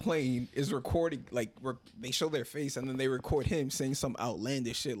plane. in the plane is recording, like they show their face and then they record him saying some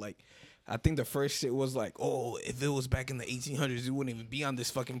outlandish shit. Like, I think the first shit was like, oh, if it was back in the 1800s, you wouldn't even be on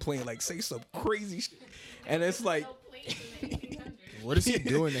this fucking plane. Like, say some crazy shit. And it's like, No planes in the 1800s. What is he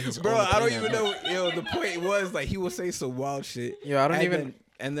doing? That he's bro, on the I don't plane even now? know. Yo, the point was like he was saying some wild shit. Yo, I don't And even- then-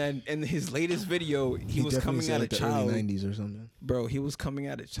 and then in his latest video, he was definitely coming said at a like the child. early 90s or something. Bro, he was coming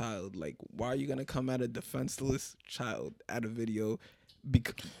at a child. Like, why are you gonna come at a defenseless child at a video?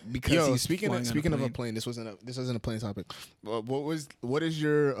 Because Yo, he's speaking flying on of a plane, this wasn't a plane topic. What is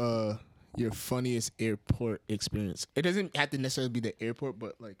your funniest airport experience? It doesn't have to necessarily be the airport,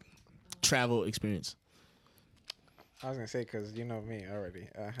 but like travel experience. I was gonna say because you know me already.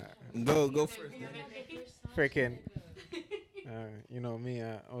 Go first. Freaking. You know me.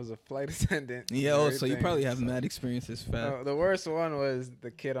 I was a flight attendant. Yeah, and oh, so you everything, probably have so- mad experiences, fat. The worst one was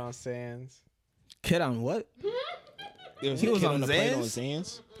the kid on Sands. Kid on what? He He was on the plane on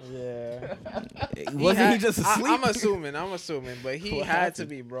Xans? Xans. Yeah. Wasn't he just asleep? I'm assuming, but he What had to happened?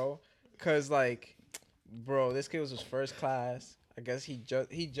 be, bro. Cause like, bro, this kid was his first class. I guess he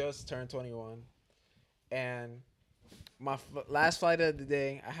just turned 21, and my last flight of the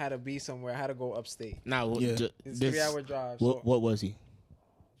day, I had to be somewhere. I had to go upstate. Nah, Yeah. It's a 3-hour drive. So What was he?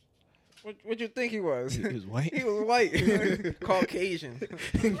 what you think he was? He was white. He was white, Caucasian,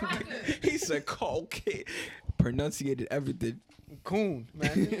 He said call kid. Pronunciated everything. coon,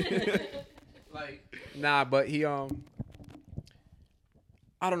 man. Like, nah, but he I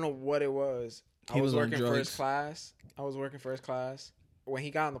don't know what it was. He I was was on working drugs. first class. When he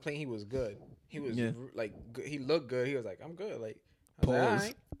got on the plane, he was good. He was Yeah. like, good. He looked good. He was like, I'm good. Like, I was like, Pause.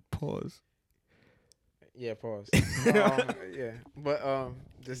 "Alright." Pause. Yeah, pause. Yeah, but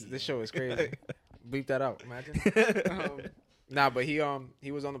this show is crazy. Bleep that out. Imagine. Nah, but he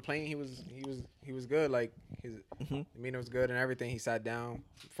was on the plane. He was good. Like his demeanor was good and everything. He sat down,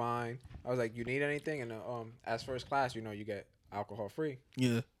 fine. I was like, you need anything? And as first class, you get alcohol free.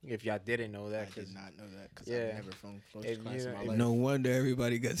 Yeah. If y'all didn't know that, I did not know that because Yeah. I've never flown first If class you- in my if life. No wonder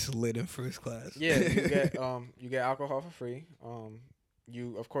everybody gets lit in first class. yeah, you get alcohol for free.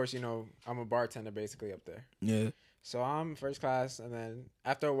 You of course I'm a bartender basically up there. Yeah. So I'm first class, and then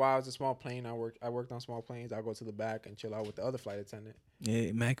after a while, it's a small plane. I worked on small planes. I'll go to the back and chill out with the other flight attendant.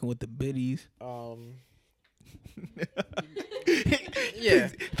 Yeah, macking with the biddies. Yeah.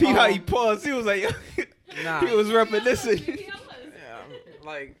 See how he paused. He was like, Nah. he was reminiscing. Yeah,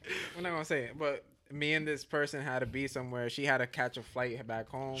 like we're not gonna say it, but me and this person had to be somewhere. She had to catch a flight back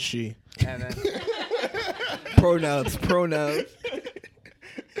home, She. and then Pronouns. guys,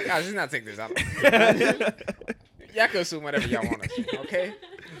 let's not take this out. Y'all can assume whatever y'all want to, okay?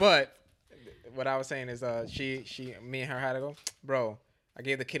 But what I was saying is, me and her had to go. Bro, I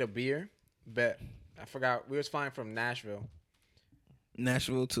gave the kid a beer. Bet I forgot we was flying from Nashville.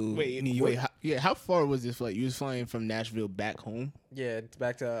 Nashville to Wait, New York. how far was this flight? You was flying from Nashville back home? Yeah, it's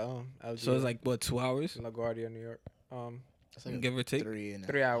back to LG. So it's like what, 2 hours? LaGuardia, New York. Give or take. 3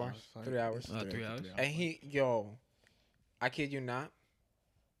 hours. 3 hours. 3 hours. And I kid you not.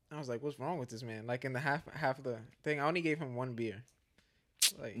 I was like, what's wrong with this man? Like in the half of the thing, I only gave him one beer.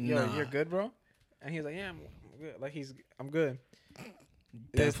 Like, yo, Nah. you're good, bro? And he was like, yeah, I'm good. Like I'm good.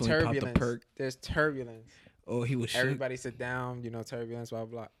 Definitely popped a perk. There's turbulence. Oh, he was shook. Everybody sit down, turbulence, blah,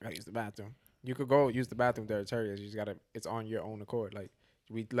 blah. I gotta use the bathroom. You could go use the bathroom there, turbulence. You just gotta, it's on your own accord. Like,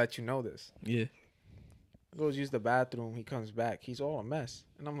 we let you know this. Yeah. Goes use the bathroom. He comes back. He's all a mess.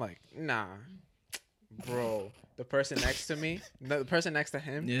 And I'm like, nah, bro. The person next to me, the person next to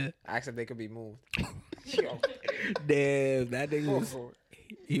him, Yeah. asked if they could be moved. Yo, Damn, that nigga was,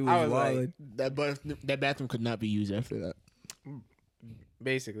 he I was was like- wild. That bathroom could not be used after that.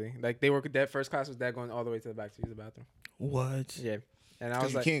 basically, like they were that first class was that going all the way to the back to use the bathroom. What? Yeah, and I Because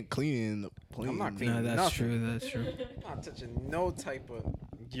was you like, can't clean it in the plane. I'm not Nah, cleaning that's nothing. true. That's true. I'm not touching no type of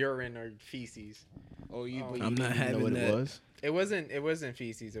urine or feces. Oh, you. Oh, but you I'm not didn't even having know what that. it was. It wasn't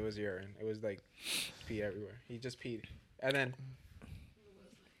feces. It was urine. It was like pee everywhere. He just peed, and then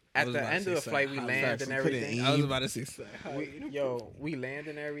at the end of the flight, we land and everything. I was about to say, we land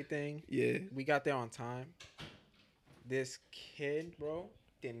and everything. Yeah. We got there on time. This kid, bro,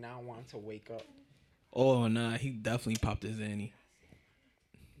 did not want to wake up. Oh, nah. He definitely popped his Annie.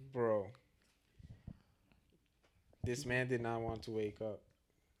 Bro. This man did not want to wake up.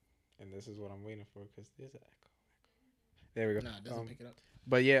 And this is what I'm waiting for because there's an echo. There we go. Nah, it doesn't pick it up.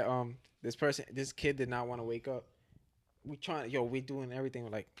 But yeah, this kid did not want to wake up. We doing everything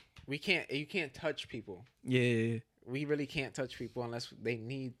like you can't touch people. Yeah. We really can't touch people unless they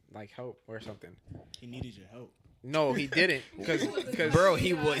need like help or something. He needed your help. No, he didn't because Bro,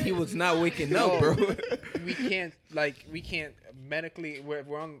 he was not waking up, bro. we can't medically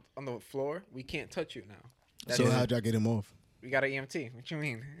we're on the floor. We can't touch you now. So how'd y'all get him off? We got an EMT. What you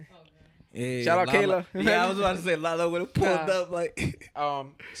mean? Yeah, Shout out Lala. Kayla. Yeah, I was about to say Lala would have pulled Nah. up like.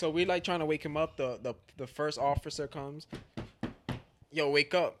 So we like trying to wake him up. The first officer comes. Yo,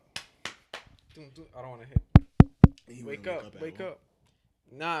 wake up. I don't want to hit. Wake up.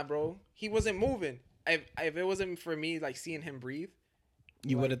 Nah, bro. He wasn't moving. If it wasn't for me, like seeing him breathe,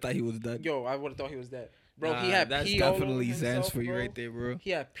 You would have thought he was dead. yo, I would have thought he was dead. Bro, Nah, he had that's pee all over definitely himself, Zans for you bro. right there, bro. He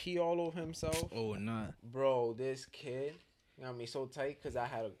had pee all over himself. Oh, nah. Bro, this kid got me so tight because I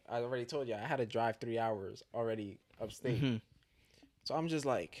already told you I had to drive 3 hours already upstate. Mm-hmm. So I'm just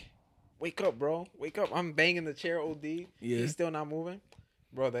like, wake up, bro. Wake up. I'm banging the chair OD. Yeah. He's still not moving.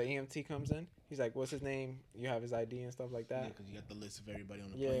 Bro, the EMT comes in. He's like, what's his name? You have his ID and stuff like Yeah, that. because you got the list of everybody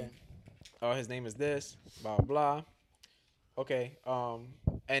on the Yeah. plane. Oh, his name is this. Blah, blah. Okay.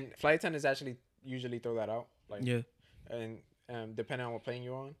 And flight attendants actually usually throw that out. Like, Yeah. And depending on what plane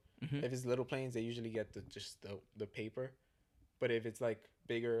you're on. Mhm. If it's little planes, they usually get the paper. But if it's like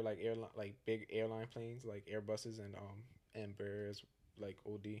bigger, like big airline planes, like Airbuses and Embraers, like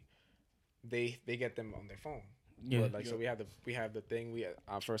OD, they get them on their phone. Yeah. But, like so we have the thing. We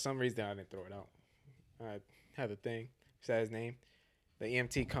for some reason I didn't throw it out. I had the thing. Said his name. The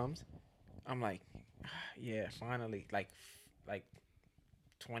EMT comes. I'm like, yeah, finally. Like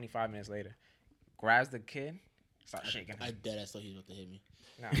 25 minutes later, grabs the kid, starts shaking him. I dead ass thought he was about to hit me.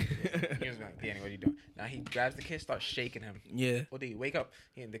 Nah, he was like, Danny, what are you doing? Now he grabs the kid, starts shaking him. Yeah. OD, wake up.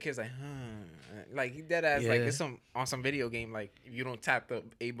 And the kid's like, like he dead ass, like it's on some video game. Like if you don't tap the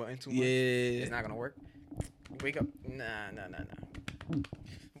A button too much, Yeah. it's not gonna work. Wake up. Nah.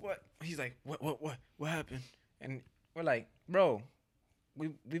 What? He's like, what happened? And we're like, bro,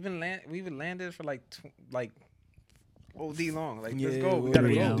 we've been landed for like OD long. Like let's go. We gotta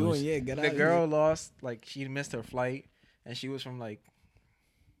what are go. you doing? Yeah, get out. The of girl here. lost, like she missed her flight, and she was from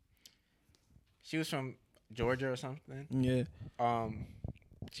Georgia or something. Yeah.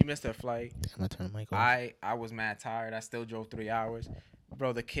 She missed her flight. Damn, I turned the mic off. I was mad tired. I still drove 3 hours.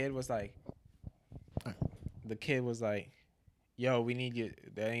 Bro, the kid was like, yo, we need you.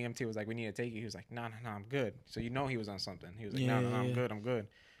 The EMT was like, we need to take you. He was like, no, I'm good. So he was on something. He was like, no, I'm good.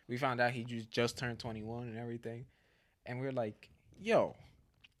 We found out he just turned 21 and everything. And we were like, yo,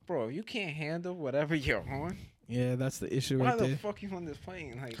 bro, you can't handle whatever you're on. Yeah, that's the issue Why right the there. fuck you on this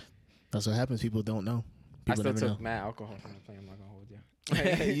plane? Like, That's what happens. People don't know. I People still never took know. mad alcohol from the plane. I'm not gonna hold you.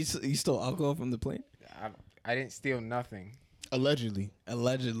 you stole alcohol from the plane? I didn't steal nothing. Allegedly.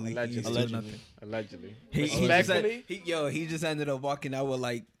 Allegedly. You stole nothing. Allegedly. He Respectfully, just ended up walking out with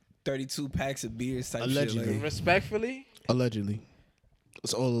like 32 packs of beers type Allegedly. shit. Like, respectfully, Allegedly.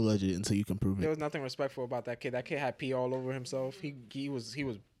 It's all alleged until you can prove there it. was nothing respectful about that kid. That kid had pee all over himself. He was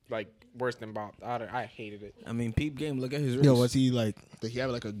like worse than Bob. I hated it. I mean, peep game. Look at his wrist. Yo, was he like? Did he have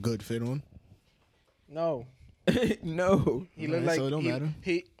like a good fit on? No, no. he looked Alright, like so it don't matter.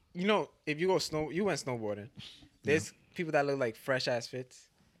 He, if you went snowboarding. There's people that look like fresh ass fits,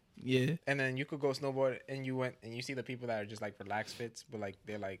 Yeah. and then you could go snowboard and you see the people that are just like relaxed fits, but like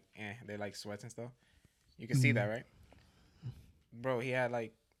they're like sweats and stuff. You can see that, right? Bro, he had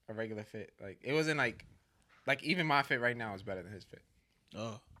like a regular fit. Like it wasn't like even my fit right now is better than his fit.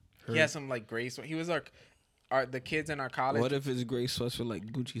 Oh. He had some like gray sweat. He was like, the kids in our college. What if his gray sweats were like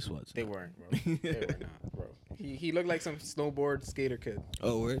Gucci sweats? They weren't, bro. They were not, bro. He looked like some snowboard skater kid.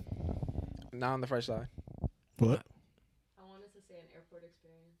 Oh, word? Not on the fresh side. What? I wanted to say an airport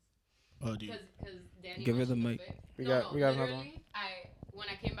experience. Oh, dude. Because Danny Give her the mentioned mic. fit. We got another one. literally, when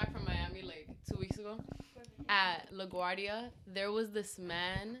I came back from Miami like 2 weeks ago, at LaGuardia, there was this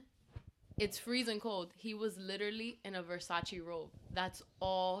man. It's freezing cold. He was literally in a Versace robe. That's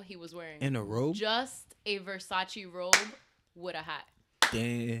all he was wearing. In a robe? Just a Versace robe with a hat.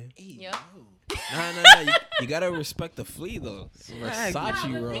 Damn. Yep. Nah. You gotta respect the flea though. Versace Nah, but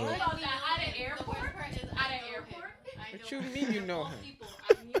robe. think about that. At an airport. What you mean you know him?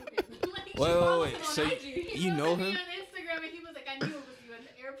 I knew him. Like, Wait. he follows So him on IG. you know him? He on Instagram and he was like, I knew it was you at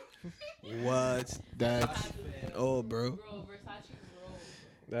the airport. What? That's Oh, bro. Bro, Versace robe.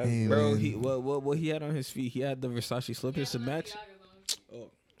 That's Hey, Bro, man. he what he had on his feet? He had the Versace slippers to match. Oh,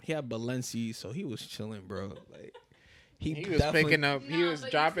 he had Balenci, so he was chilling, bro. Like he was definitely- picking up. He Nah, was but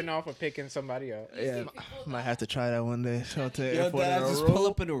you dropping see- off or picking somebody up. Yeah, might have to try that one day. Shout out to yo, airport dad, in a just robe. pull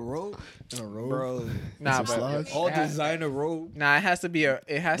up in a robe, In a robe. bro. Nah, some but slides? All it has- designer robe. Nah, it has to be a.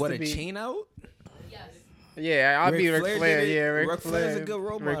 It has What to a be. chain out? Yes. Yeah, I'll be Ric Flair. did it. Yeah, Ric Flair's Flair. a good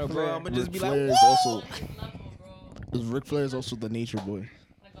role Ric model, bro. Flair. I'm gonna just Ric be Flair like, is also Next level, bro. because Ric Flair is also the nature boy.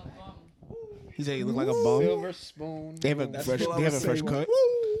 Like a bum. He said he look like a bum. Silver spoon. They have a That's fresh. what I They have a was fresh saying. cut.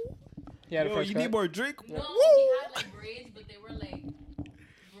 He had a yo, fresh you cut. need more drink? No, he had like braids, but they were like,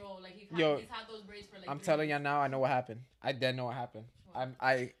 bro, like Yo, he's had those braids for like. I'm 3 telling years. y'all now. I know what happened. I did know what happened.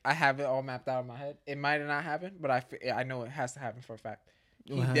 I have it all mapped out in my head. It might have not happened, but I know it has to happen for a fact.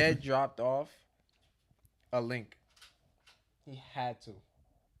 He What dead happened? dropped off a link. He had to.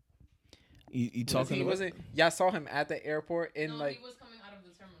 You Because talking he about? wasn't. Y'all saw him at the airport in No, like. he was coming out of the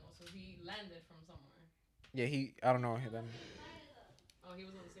terminal, so he landed from somewhere. Yeah, he. I don't know. Then. Oh, he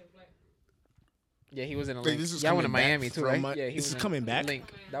was on the same flight. Yeah, he was in a Wait, link. this is Y'all went to coming back Miami too, from right? Mi- Yeah, he this was is in coming a back? Link.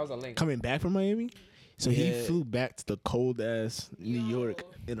 That was a link. Coming back from Miami, so he Yeah. flew back to the cold ass New Yo, York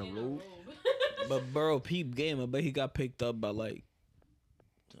in a robe. But bro, peep game. I bet he got picked up by like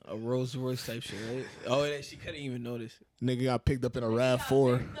a Rolls Royce type shit, right? Oh, yeah, she couldn't even notice. Nigga got picked up in a Rav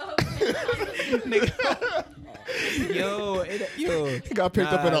 4. Yo, yo. He got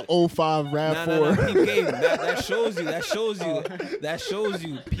picked up in an 05 Rav 4. Nah, peep game. That shows you. That shows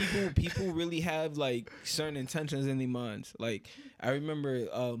you. People really have like certain intentions in their minds. Like I remember,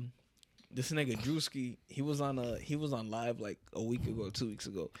 this nigga Drewski. He was on live like a week ago, 2 weeks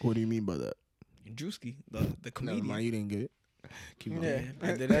ago. What do you mean by that? Drewski, the Never comedian. mind, you didn't get it. Keep going. Yeah.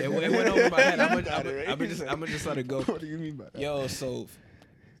 I did it. It went over my head. I'm gonna just let it go. What do you mean by that? Yo, so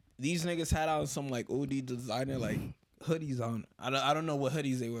these niggas had on some like OD designer like hoodies on. I don't know what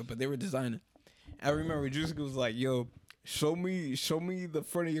hoodies they were, but they were designer. I remember Drewski was like, "Yo, show me the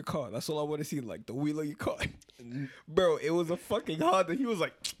front of your car. That's all I want to see, like the wheel of your car." Bro, it was a fucking Honda. He was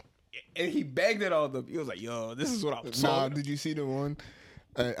like, and he bagged it on them. He was like, "Yo, this is what I'm Nah, talking." did you see the one?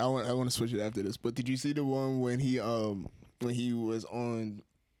 I want to switch it after this, but did you see the one when he was on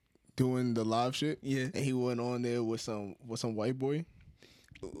doing the live shit? Yeah. And he went on there with some white boy,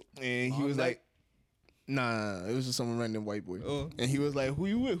 and he Long was neck? like, "Nah, it was just some random white boy." Oh. And he was like, "Who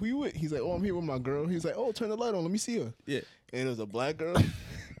you with? Who you with?" He's like, "Oh, I'm here with my girl." He's like, "Oh, turn the light on. Let me see her." Yeah. And it was a black girl.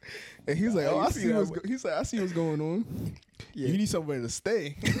 And he's like, Oh, "Oh, you I see see that what's." one. He's like, "I see what's going on. Yeah. You need somewhere to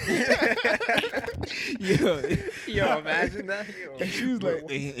stay." Yo, Yo, imagine that. And she was like,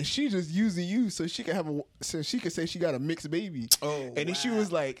 and she just using you so she can so she could say she got a mixed baby. Oh, and then she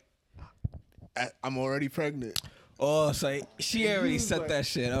was like, I'm already pregnant. oh, so she And he already was set like- that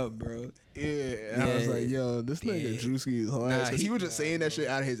shit up, bro. Yeah, and I was Yeah. like, yo, this nigga Yeah. Drewski is hilarious. Nah, 'Cause he was just saying that shit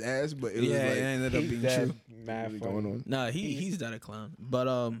out of his ass, but it was Yeah, like, it ended up He's being dead. true. Mad really funny. going on. Nah, he's not a clown. But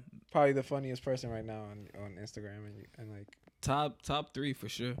Probably the funniest person right now on Instagram and like. top 3 for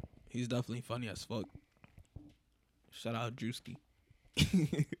sure. He's definitely funny as fuck. Shout out Drewski.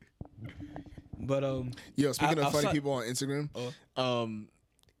 But Yo, speaking of funny outside- people on Instagram,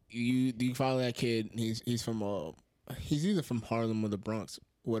 do you follow that kid? He's from he's either from Harlem or the Bronx,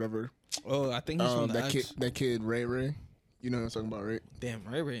 whatever. I think he's from the that kid Ray. You know what I'm talking about, right? Damn,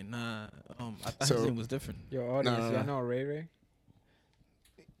 Ray. Nah, I thought So- his name was different. Yo, audience, Nah. y'all know Ray Ray?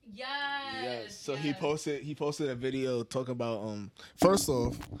 Yes. So he posted a video talking about first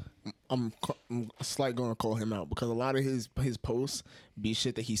off, I'm slight gonna call him out because a lot of his posts be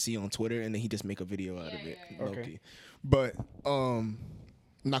shit that he see on Twitter and then he just make a video out of it. Yeah. Low Okay. key. But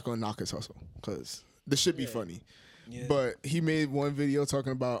not gonna knock his hustle because this should be funny. Yeah. But he made one video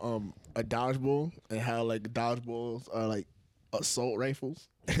talking about a dodgeball and how like dodgeballs are like assault rifles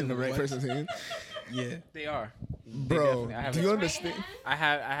in the right What? person's hand. Yeah. They are. Bro, definitely- I have do you it. understand? I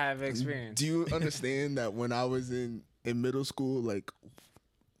have experience. Do you understand that when I was in middle school, like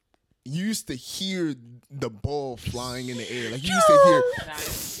you used to hear the ball flying in the air, like you used to hear,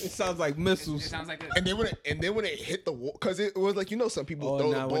 It sounds like missiles. It sounds like and then when it hit the wall, because it was like some people Oh,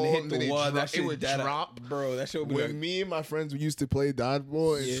 throw nah, the ball when it hit and the then wall, that it shit would that drop. bro. That shit would be When like, me and my friends used to play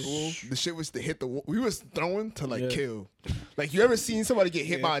dodgeball in Yeah. school, the shit was to hit the wall. We was throwing to like Yeah. kill. Like you ever seen somebody get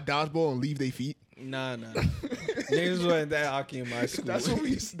hit Yeah. by a dodgeball and leave their feet? nah. Niggas wasn't that hockey in my school. That's what we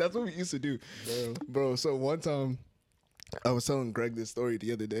used to do, bro. So one time, I was telling Greg this story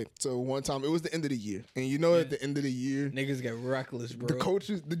the other day. So one time, it was the end of the year, and you know, at the end of the year, Niggas get reckless, bro. the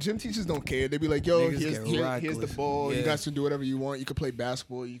coaches, the gym teachers don't care. They be like, "Yo, Niggas here's get the reckless. ball. You Yeah. guys can do whatever you want. You can play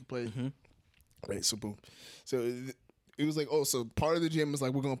basketball. You can play." Mhm. Right. So boom. So It was like, oh, so part of the gym is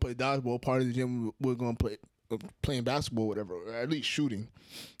like we're gonna play dodgeball. Part of the gym we're gonna play playing basketball, whatever, or at least shooting.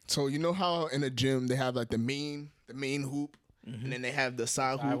 So you know how in a gym they have like the main hoop, and then they have the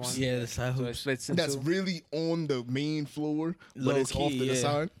side hoops. Yeah, the side So it hoops. splits in That's two. really on the main floor, but it's Low off key, to the yeah.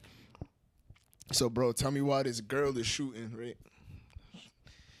 side. So, bro, tell me why this girl is shooting, right?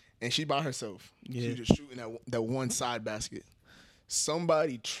 And she by herself. Yeah. She's just shooting at that one side basket.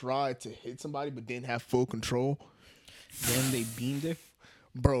 Somebody tried to hit somebody, but didn't have full control. Then they beamed her.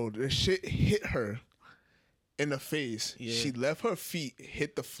 Bro, the shit hit her in the face. Yeah. She left her feet,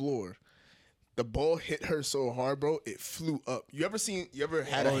 hit the floor. The ball hit her so hard, bro, it flew up. You ever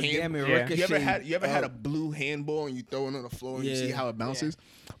had a hand? damn, it Yeah. You ever had a ricocheted blue handball and you throw it on the floor and you see Yeah. how it bounces?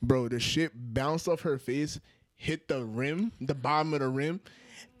 Bro, the shit bounced off her face, hit the rim, the bottom of the rim,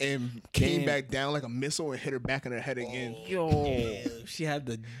 and came Damn. back down like a missile and hit her back in her head again. Yo, Damn, she had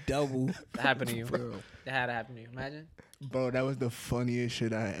the double. that happened to you. That had to happen to you. Imagine. Bro, that was the funniest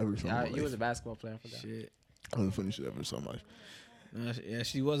shit I ever saw. in my You life. was a basketball player for that. Shit. That was the funniest shit I ever saw in my life. Nah, yeah,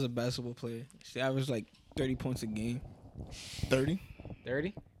 she was a basketball player. She averaged like 30 points a game. 30?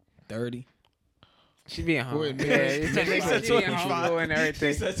 30? 30. She being humble. Wait, Yeah, mid-range- she being humble and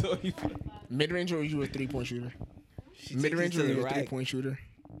everything. Mid-range or you were a 3-point shooter? She Mid-range takes or it to you the were a rack. 3-point shooter?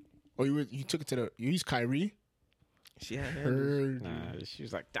 Or you took it to the... You used Kyrie? She had her. Heard. Nah, she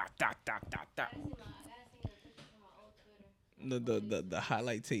was like, dot, dot, dot, dot, dot. The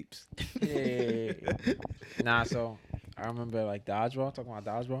highlight tapes. Yeah. Nah, so I remember like dodgeball, talking about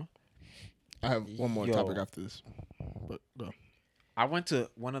dodgeball. I have one more Yo. topic after this. But go. I went to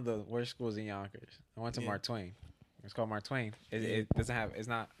one of the worst schools in Yonkers. I went to Mark Twain. It's called Mark Twain. It doesn't have, it's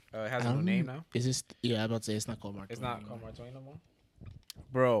not, it has a new name now. Is this? Yeah, I'm about to say it's not called Mark. It's Twain not anymore. called Mark Twain no more.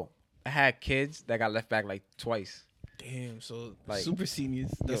 Bro, I had kids that got left back like twice. Damn, so Like- super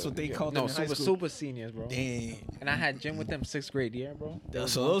seniors. That's Yo, what they yo, called no, them in high super school. super seniors, bro. Damn. And I had gym with them 6th grade year, bro. There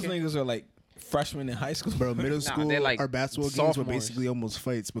was So one those kid- niggas are like freshmen in high school. Bro, middle school, they're like our basketball games were sophomores. basically almost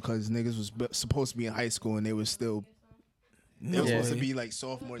fights because niggas was supposed to be in high school and they were still... They were Yeah. supposed to be like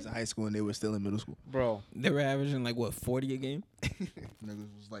sophomores in high school and they were still in middle school. Bro, They were averaging like what 40 a game.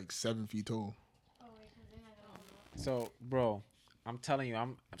 Niggas was like 7 feet tall. so bro, I'm telling you,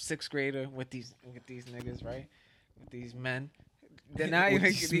 I'm 6th grader with these niggas, right? With these men. Then now With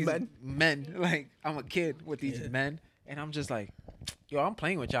like these these men? men. Like I'm a kid with these men, and I'm just like, yo, I'm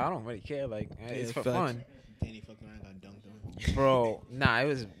playing with y'all. I don't really care. Like it's for facts. fun. Danny fucking around got dunked on. Bro, nah,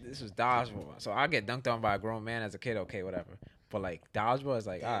 this was dodgeball. So I get dunked on by a grown man as a kid, okay, whatever. But like dodgeball is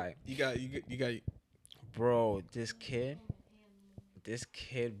like, all right, You got. bro, this kid,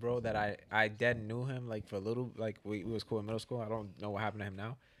 bro, that I dead knew him like for a little, like we was cool in middle school. I don't know what happened to him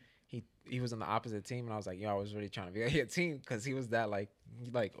now. He was on the opposite team, and I was like, yo, I was really trying to be on your team because he was that like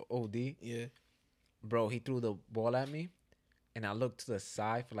OD. Yeah. Bro, he threw the ball at me, and I looked to the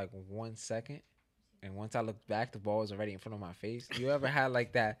side for like 1 second, and once I looked back, the ball was already in front of my face. You ever had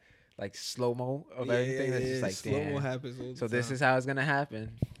like that, like slow mo of everything? That's just like, slow-mo damn. happens all the So this time. is how it's gonna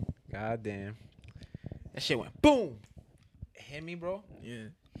happen. God damn. That shit went boom. It hit me, bro. Yeah.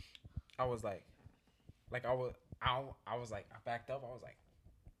 I was like I was like, I backed up. I was like,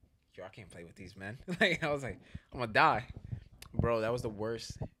 yo, I can't play with these men. Like, I was like, I'm gonna die. Bro, that was the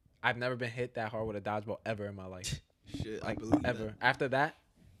worst. I've never been hit that hard with a dodgeball ever in my life. Shit, I Like, believe ever. that. After that,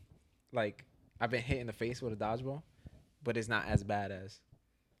 like, I've been hit in the face with a dodgeball, but it's not as bad as,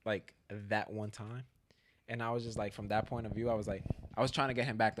 like, that one time. And I was just like, from that point of view, I was like, I was trying to get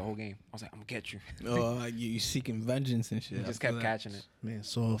him back the whole game. I was like, I'm gonna get you. Oh, you seeking vengeance and shit. He I just feel kept that. catching it. Man,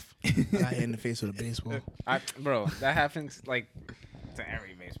 soft. I got hit in the face with a baseball. Bro, that happens like to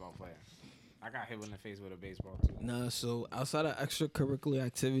every baseball player. I got hit in the face with a baseball too. Nah, so outside of extracurricular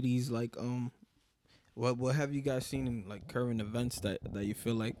activities, like what have you guys seen in like current events that you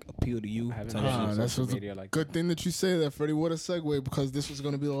feel like appeal to you? I haven't Type been shit? on that's social what's media like Good thing that you say that, Freddie. What a segue, because this was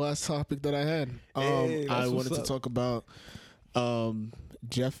going to be the last topic that I had. Hey, I that's wanted what's to up. talk about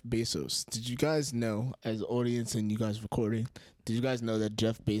Jeff Bezos. Did you guys know, as audience and you guys recording, did you guys know that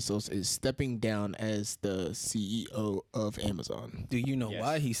Jeff Bezos is stepping down as the CEO of Amazon? Do you know Yes.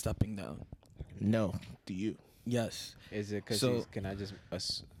 why he's stepping down? No. Do you? Yes. Is it because So- can I just make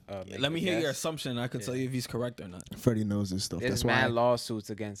Let me a hear your guess? assumption. I can tell you if he's correct or not. Freddie knows this stuff. There's That's why. mad lawsuits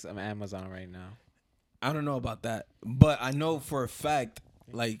against Amazon right now. I don't know about that, but I know for a fact,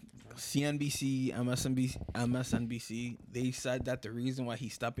 like CNBC, MSNBC, they said that the reason why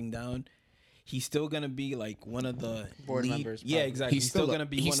he's stepping down, he's still gonna be like one of the Board members, Yeah, probably. exactly. He's still gonna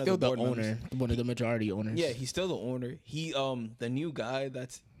be he's one still of the the board owner, members. one of the majority owners. Yeah, he's still the owner. He the new guy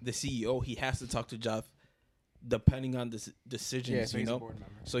that's the CEO. He has to talk to Jeff, depending on the decisions. Yeah, so you he's a know, board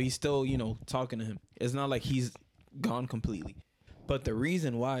member. so he's still talking to him. It's not like he's gone completely. But the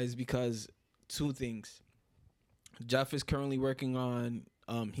reason why is because two things. Jeff is currently working on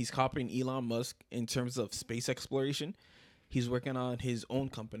he's copying Elon Musk in terms of space exploration. He's working on his own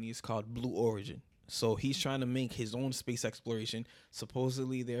company. It's called Blue Origin. So he's trying to make his own space exploration.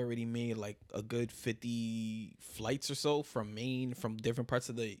 Supposedly they already made like a good 50 flights or so from Maine, from different parts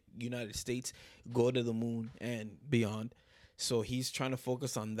of the United States, go to the moon and beyond. So he's trying to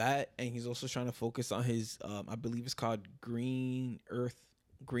focus on that, and he's also trying to focus on his I believe it's called Green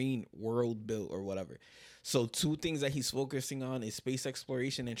World Bill or whatever. So two things that he's focusing on is space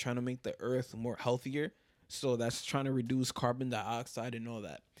exploration and trying to make the earth more healthier. So that's trying to reduce carbon dioxide and all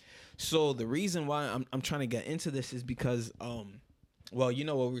that. So the reason why I'm trying to get into this is because well, you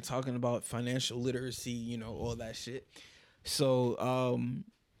know what we're talking about, financial literacy, you know, all that shit. So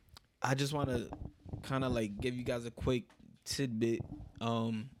I just want to kind of like give you guys a quick tidbit.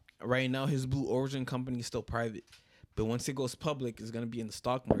 Right now his Blue Origin company is still private, but once it goes public, it's going to be in the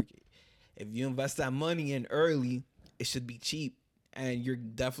stock market. If you invest that money in early, it should be cheap, and you're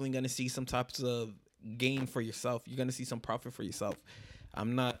definitely going to see some types of gain for yourself. You're going to see some profit for yourself.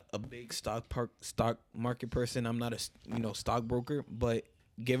 I'm not a big stock market person. I'm not a stockbroker, but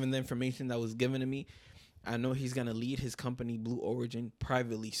given the information that was given to me, I know he's going to lead his company Blue Origin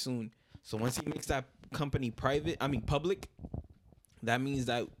privately soon. So once he makes that company public, that means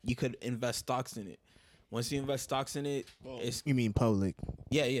that you could invest stocks in it. Once you invest stocks in it, You mean public?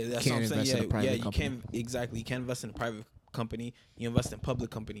 Yeah, that's Can't what I'm saying. invest in a private You company. can't exactly. You can't invest in a private company. You invest in public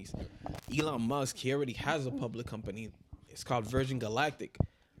companies. Elon Musk, he already has a public company. It's called Virgin Galactic.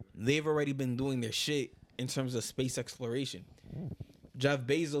 They've already been doing their shit in terms of space exploration. Jeff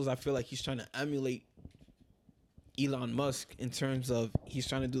Bezos, I feel like he's trying to emulate Elon Musk in terms of he's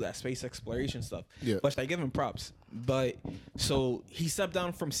trying to do that space exploration stuff. Yeah. But I give him props. But so he stepped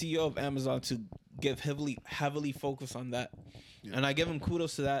down from CEO of Amazon to give heavily focus on that. Yeah. And I give him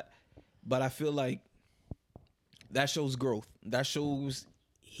kudos to that. But I feel like that shows growth. That shows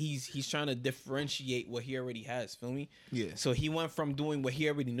he's trying to differentiate what he already has. Feel me? Yeah. So he went from doing what he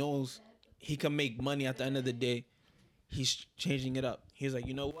already knows. He can make money at the end of the day. He's changing it up. He's like,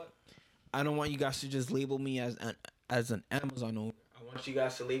 you know what? I don't want you guys to just label me as an Amazon owner. I want you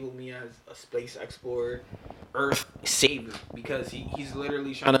guys to label me as a space explorer, Earth saver, because he's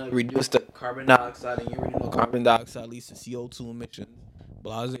literally trying to reduce the carbon dioxide, and you already know carbon dioxide leads to CO2 emissions,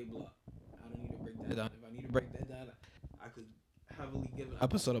 blah, blah, blah. I don't need to break that down. If I need to break that down, I could heavily give an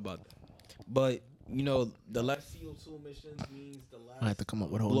episode about that. But, you know, the less CO2 emissions means the less I have to come up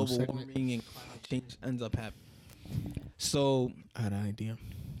with a whole global segment. warming and climate change ends up happening. So, I had an idea.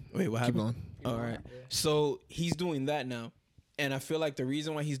 wait, what Keep happened? going. All right. So he's doing that now. And I feel like the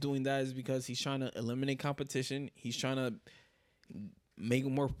reason why he's doing that is because he's trying to eliminate competition. He's trying to make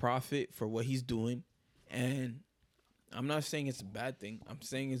more profit for what he's doing. And I'm not saying it's a bad thing. I'm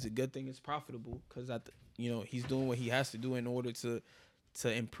saying it's a good thing. It's profitable because he's doing what he has to do in order to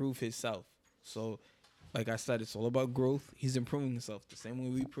improve himself. So, like I said, it's all about growth. He's improving himself the same way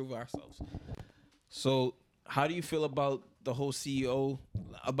we improve ourselves. So, how do you feel about the whole CEO,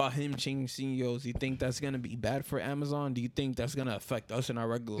 about him changing CEOs? Do you think that's going to be bad for Amazon? Do you think that's going to affect us in our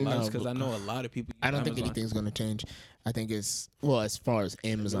regular lives? Because I know a lot of people use I don't think Amazon. anything's going to change. I think as far as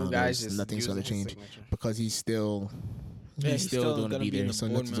Amazon guys goes, just nothing's going to using his change signature. because he's still going to be in there, the so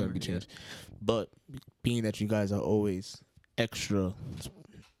board nothing's going to be member, changed. But being that you guys are always extra,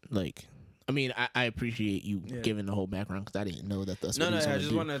 like, I mean, I appreciate you giving the whole background because I didn't know that that's what he was I gonna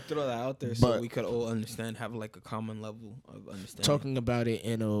just do. want to throw that out there so But- we could all understand, have like a common level of understanding. Talking about it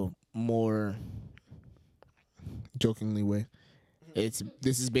in a more jokingly way, this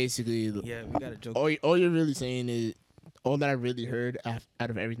is basically Yeah, we got to joke. all you're really saying is all that I really heard out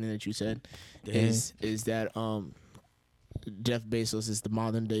of everything that you said is that Jeff Bezos is the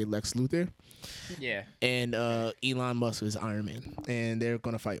modern day Lex Luthor, Yeah. and Elon Musk is Iron Man, and they're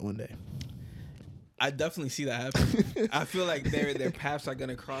gonna fight one day. I definitely see that happen. I feel like their paths are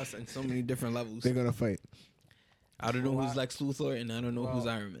gonna cross in so many different levels. They're gonna fight. I don't know who's Lex Luthor, and I don't know who's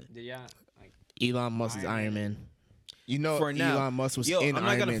Well, Iron Man. Did y'all like? Elon Musk is Iron Man. You know, For now. Elon Musk was Yo, in I'm not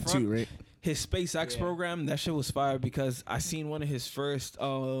Iron gonna Man front. too, right? His SpaceX program, that shit was fire because I seen one of his first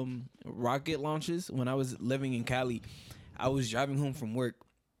rocket launches when I was living in Cali. I was driving home from work.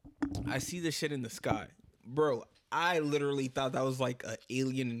 I see this shit in the sky. Bro, I literally thought that was like an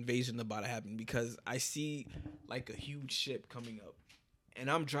alien invasion about to happen because I see like a huge ship coming up. And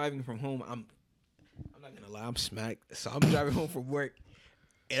I'm driving from home. I'm not gonna lie, I'm smacked. So I'm driving home from work.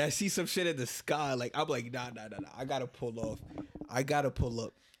 And I see some shit in the sky. Like, I'm like, nah. I gotta pull off. I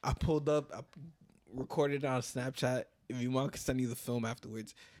pulled up. I recorded it on Snapchat. If you want, I can send you the film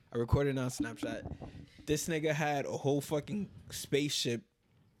afterwards. I recorded on Snapchat. This nigga had a whole fucking spaceship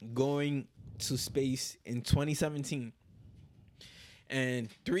going to space in 2017. And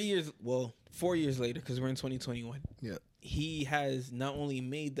 4 years later, because we're in 2021. Yeah. He has not only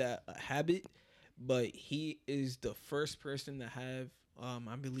made that a habit, but he is the first person to have,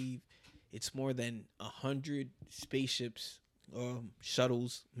 I believe, it's more than 100 spaceships,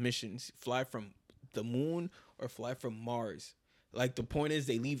 shuttles, missions fly from the moon or fly from Mars. Like, the point is,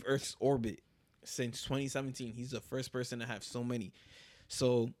 they leave Earth's orbit since 2017. He's the first person to have so many.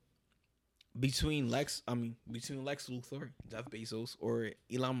 So between Lex Luthor, Jeff Bezos, or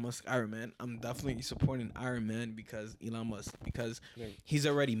Elon Musk, Iron Man, I'm definitely supporting Iron Man because he's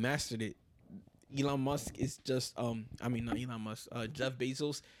already mastered it. Elon Musk is just not Elon Musk, Jeff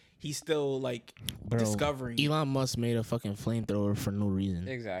Bezos, he's still like discovering. Elon Musk made a fucking flamethrower for no reason.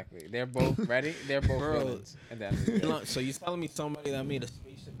 Exactly. They're both ready. They're both villains. So you telling me somebody that made a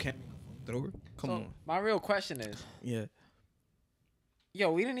spaceship can't make a flamethrower? Come on. My real question is,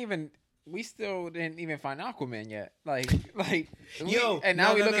 we still didn't even find Aquaman yet. And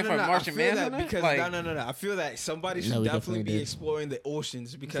now we're looking for Martian Manhunter. Because no. I feel that somebody should definitely be exploring the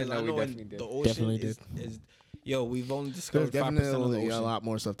oceans because I know the ocean is. We've only discovered 5% of the ocean. A lot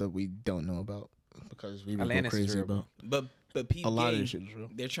more stuff that we don't know about because we were crazy about. But people, a lot of shit is real.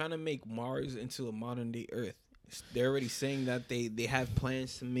 They're trying to make Mars into a modern day Earth. They're already saying that they have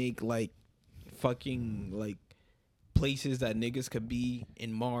plans to make like fucking like places that niggas could be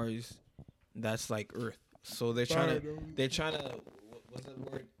in Mars. That's like Earth. So they're trying to what's the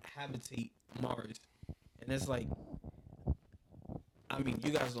word? Habitate Mars. And it's like, I mean,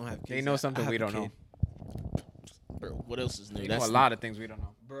 you guys don't have kids. They know something we don't know. Bro, what else is new? They know a lot of things we don't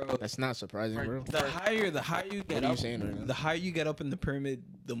know. Bro, that's not surprising, bro. The higher you get up, right the higher you get up in the pyramid,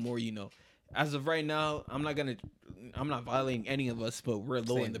 the more you know. As of right now, I'm not violating any of us, but we're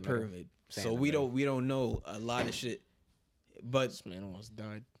low in the pyramid. So we don't know a lot of shit. But this man almost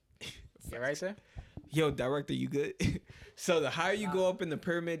died. You right there? Yo, director, you good? So the higher you go up in the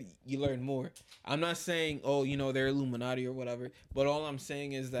pyramid, you learn more. I'm not saying, they're Illuminati or whatever, but all I'm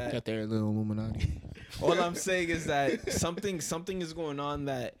saying is that got their little Illuminati. All I'm saying is that something is going on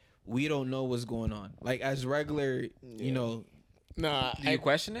that we don't know what's going on. Like as regular, Nah, do you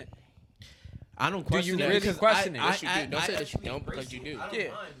question it? I don't question it. Do you really question it? Yes, you do. Don't say that you don't because you do. Yeah.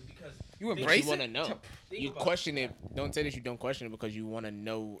 You embrace it. You want to know. You question it. Don't say that you don't question it because you want to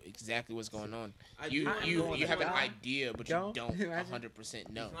know exactly what's going on. You have an idea, but you don't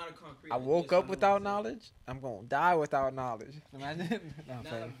 100% know. I woke up without knowledge. I'm gonna die without knowledge. Imagine.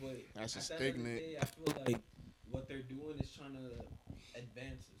 That's just ignorant. I feel like what they're doing is trying to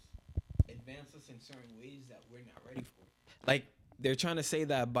advance us in certain ways that we're not ready for. Like they're trying to say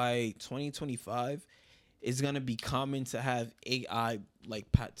that by 2025. It's gonna be common to have AI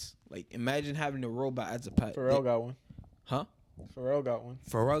like pets. Like imagine having a robot as a pet. Pharrell got one. Huh? Pharrell got one.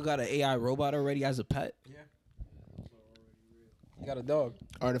 Pharrell got an AI robot already as a pet. Yeah. He got a dog.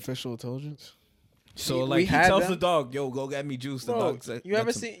 Artificial intelligence. So he tells the dog, "Yo, go get me juice." The dog says, "You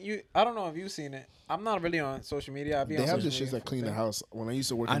ever seen I don't know if you've seen it. I'm not really on social media. They have just shit that clean the house. When I used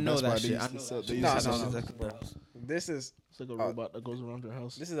to work in Best Buy, no. This is it's like a robot that goes around your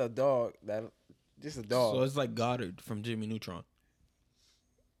house. This is a dog that. Just a dog. So it's like Goddard from Jimmy Neutron.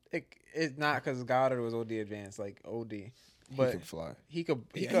 It's not because Goddard was OD advanced, like OD. But he could fly. He could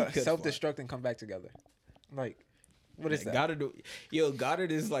self-destruct and come back together. Like, what is that?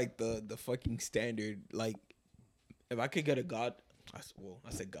 Goddard is like the fucking standard. Like, if I could get a God. I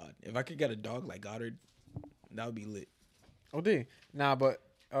said God. If I could get a dog like Goddard, that would be lit. OD. Nah, but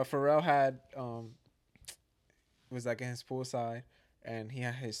Pharrell had was like in his poolside. And he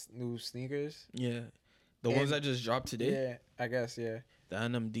had his new sneakers. Yeah. The ones that just dropped today? Yeah, I guess, yeah. The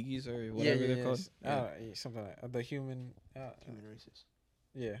NMDs or whatever they're called? Something like that. The human races.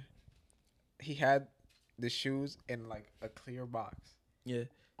 Yeah. He had the shoes in like a clear box. Yeah.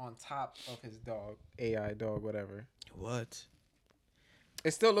 On top of his dog, AI dog, whatever. What? It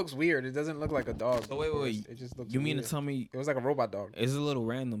still looks weird. It doesn't look like a dog. So wait. It just looks You mean weird. to tell me... It was like a robot dog. It's a little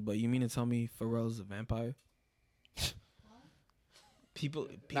random, but you mean to tell me Pharrell's a vampire? People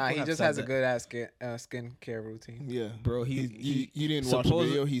he just has a good ass skin care routine. Yeah, bro. You didn't watch the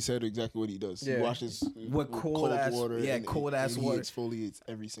video. He said exactly what he does. Yeah. He washes with cold ass water. Yeah, cold ass water. He exfoliates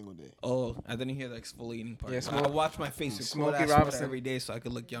every single day. Oh, I didn't hear the exfoliating part. Yeah, I wash my face with cold ass water every day so I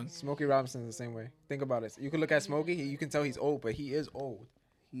could look young. Smokey Robinson's the same way. Think about it. You can look at Smokey. You can tell he's old, but he is old.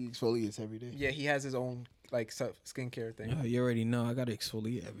 He exfoliates every day. Yeah, he has his own like skincare thing. Yeah, you already know. I gotta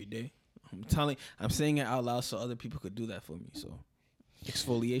exfoliate every day. I'm saying it out loud so other people could do that for me. So.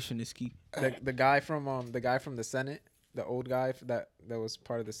 Exfoliation is key. The guy from the Senate, the old guy that was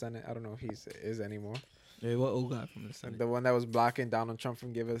part of the Senate. I don't know if he is anymore. Hey, what old guy from the Senate? The one that was blocking Donald Trump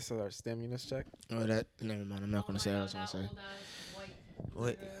from giving us our stimulus check. Oh, that never mind. I'm not gonna say what I was gonna say.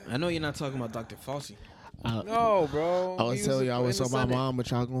 What? I know you're not talking about Dr. Fauci. No, bro. I was telling y'all what's on my mom, but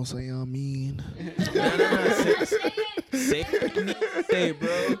y'all gonna say y'all mean. Say what you need to say,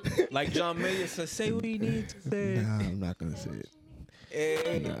 bro. Like John Mayer said, say what you need to say. Nah, I'm not gonna say it.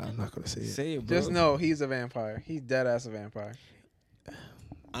 Hey, Nah, I'm not gonna say it. say it, bro. Just know he's a vampire. He's dead ass a vampire.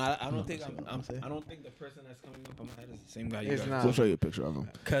 I don't think I don't think the person that's coming up on my head is the same guy you It's guys. not. I'll show you a picture of him.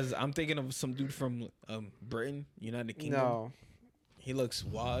 Cause I'm thinking of some dude from Britain, United Kingdom. No, He looks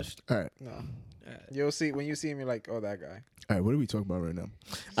washed. All right, no. You'll see when you see him. You're like, oh, that guy. all right. What are we talking about right now?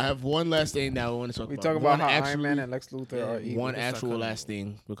 I have one last thing that I want to talk We about. talk about One how Iron actually- Man and Lex Luthor are evil. One Let's not actual cut last it.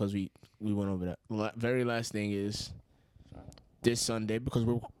 thing because we went over that. Very last thing is this Sunday because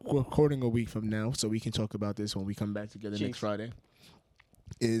we're recording a week from now, so we can talk about this when we come back together next Chiefs. Friday.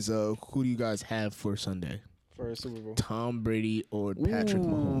 Is who do you guys have for Sunday? for a Super Bowl. Tom Brady or Patrick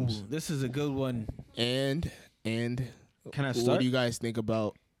Mahomes? Ooh, this is a good one. And Can I what start? do you guys think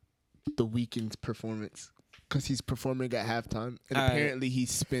about the Weeknd's performance? Because he's performing at halftime, and All right. apparently he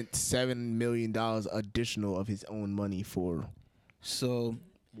spent $7 million additional of his own money for So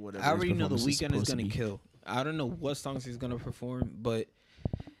whatever. I already his know the performance weekend is supposed to gonna be. kill. I don't know what songs he's gonna perform, but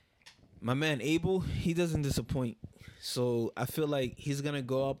my man Abel, he doesn't disappoint. So I feel like he's gonna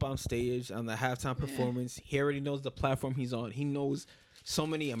go up on stage on the halftime performance. He already knows the platform he's on. He knows so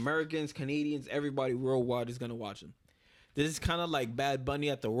many Americans, Canadians, everybody worldwide is gonna watch him. This is kind of like Bad Bunny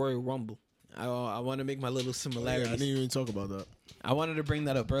at the Royal Rumble. I want to make my little Yeah, I similarities. didn't even talk about that. I wanted to bring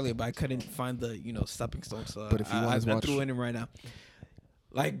that up earlier, but I couldn't find the stepping stone. So But if you I wanna watch- threw it in right now.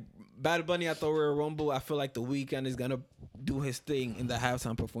 Like Bad Bunny at the Royal Rumble, I feel like the Weeknd is gonna do his thing in the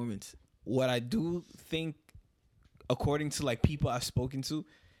halftime performance. What I do think, according to like people I've spoken to,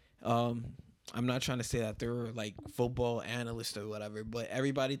 I'm not trying to say that they're like football analysts or whatever, but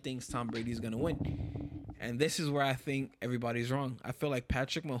everybody thinks Tom Brady's gonna win, and this is where I think everybody's wrong. I feel like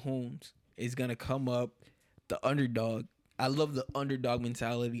Patrick Mahomes is gonna come up, the underdog. I love the underdog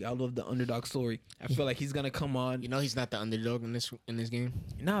mentality. I love the underdog story. I feel like he's gonna come on. You know he's not the underdog in this game.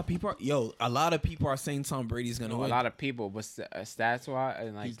 Nah, a lot of people are saying Tom Brady's gonna A win. lot of people, but stats wise,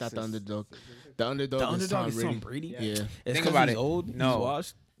 and like He's not the since- underdog. The underdog, The is underdog Tom is Brady. Tom Brady. Yeah. It's Think because about he's it. old. No. He's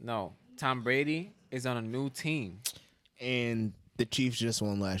washed. No, Tom Brady is on a new team. And the Chiefs just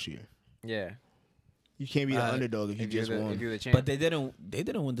won last year. Yeah, You can't be the Uh, underdog if you if you're just the, won. if you're the champ. But they didn't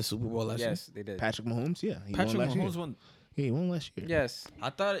win the Super Bowl last yes, they did. Patrick Mahomes, yeah, he year. Patrick won last Mahomes year. won. Yeah, he won last year. Yes,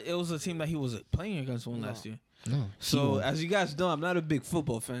 I thought it was a team that he was playing against last year. No. So as you guys know, I'm not a big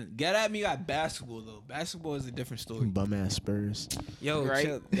football fan. Get at me at basketball though. Basketball is a different story. Bum ass Spurs. Yo, Right.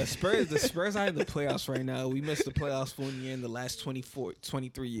 chill. The Spurs are in the playoffs right now. We missed the playoffs for 1 year in the last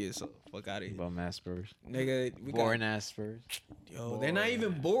 23 years. So fuck out of here, bum ass Spurs. nigga. We Boring ass Spurs. Yo, they're not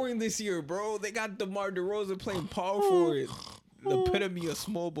even boring this year, bro. They got DeMar DeRozan playing power forward. The epitome of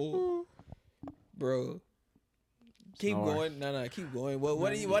small ball, bro. Keep Snore. going. No, keep going.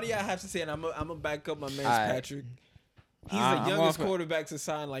 What do y'all have to say? And I'm gonna back up my man Alright. Patrick. He's I'm the youngest off it. quarterback to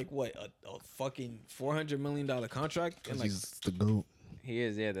sign like what a fucking $400 million contract and like He's the GOAT. He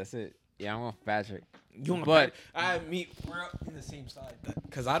is. Yeah, that's it. Yeah, I'm on Patrick. you want but- we're in the same side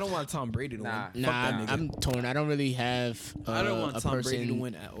because I don't want Tom Brady to Nah. win. Nah, Fuck that nigga. I'm torn. I don't really have. I don't want a Tom person, Brady to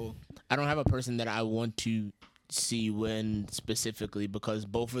win at all. I don't have a person that I want to see win specifically because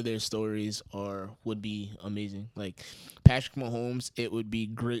both of their stories would be amazing. Like Patrick Mahomes, it would be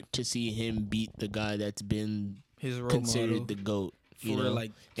great to see him beat the guy that's been His role considered model the GOAT. for You know,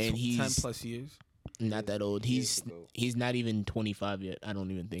 like and 10 he's plus years. not that old. is He's the GOAT. he's not even 25 yet. I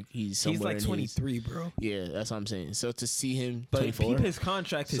don't even think he's somewhere He's like in his- 23, bro. Yeah, that's what I'm saying. So to see him But 24, peep his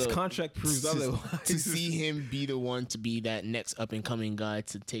contract. His So, contract proves to, otherwise. to see him be the one to be that next up and coming guy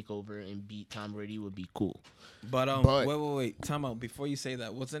to take over and beat Tom Brady would be cool. But But- wait. Time out. Before you say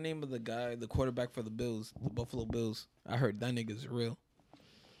that, what's the name of the guy, the quarterback for the Bills, the Buffalo Bills? I heard that nigga's real.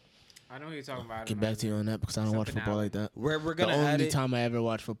 I know who you're talking about. Get back to you on that because I don't watch Something football out. like that. We're The gonna add only it. time I ever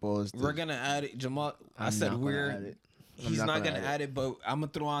watch football is We're gonna add it. Jamal, I I'm said not gonna we're. add it. I'm He's not not gonna gonna add add it, but I'm gonna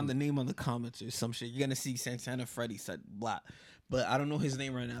throw on the name on the comments or some shit. You're gonna see Santana Freddy said blah, but I don't know his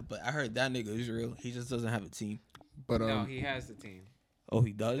name right now. But I heard that nigga is real. He just doesn't have a team. But No, he has the team. Oh,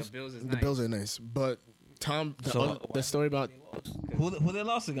 he The does. Bills is the nice. Bills are nice. But Tom, the story about Who they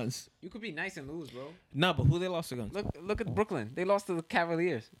lost against? You could be nice and lose, bro. Nah, but who they lost against? Look at Brooklyn. They lost to the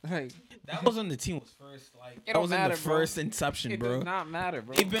Cavaliers. Like That was when the team was first. Like It that don't was in matter, the bro. first inception, it bro. does not matter,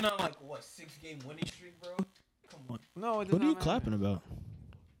 bro. They've been on like what 6-game winning streak, bro. Come on. No, it does what are not you matter. clapping about?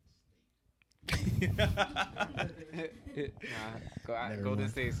 Golden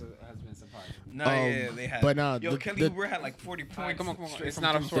State has been surprised. They had. But no, Yo, Kelly Oubre had like 40 All points. right, come on. straight It's from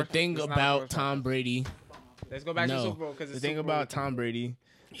not a three. short. the thing it's not a about short Tom Brady. Let's go back to the No, Super Bowl because the thing about Tom Brady,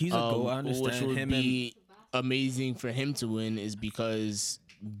 He's a goal. I which understand would him be amazing for him to win, is because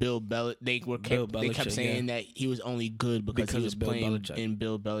Bill Belichick. They kept Belichick, saying that he was only good because he Because was of Bill playing Belichick. in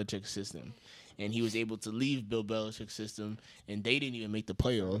Bill Belichick's system, and he was able to leave Bill Belichick's system, and they didn't even make the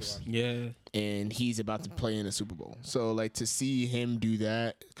playoffs. Yeah. And he's about to play in a Super Bowl. So like to see him do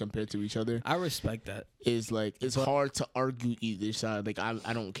that compared to each other I respect that. is like it's hard to argue either side. Like I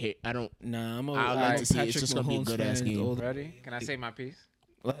don't care. I don't. Nah, I'm a I'd like to see it. It's just gonna be a Mahomes good ass fan, game. old- Ready? Can I say my piece?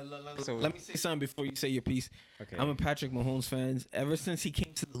 Let me say something before you say your piece. Okay. I'm a Patrick Mahomes fan. Ever since he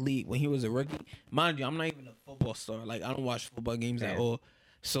came to the league when he was a rookie, mind you, I'm not even a football star. Like I don't watch football games at Damn. all.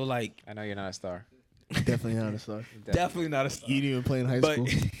 So like, I know you're not a star. Definitely not a star. definitely not a star. You didn't even play in high But school.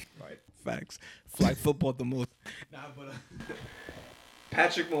 right, facts. Flag football the most. Nah, but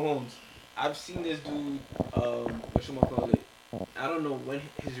Patrick Mahomes. I've seen this dude. Whatchamacallit? I don't know when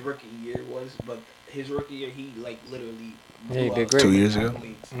his rookie year was, but his rookie year, he like literally. Yeah, he blew did out great. 2 years ago.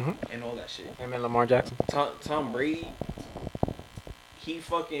 accolades and all that shit. Him and Lamar Jackson. Tom Brady, he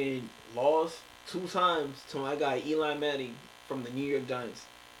fucking lost 2 times to my guy Eli Manning from the New York Giants.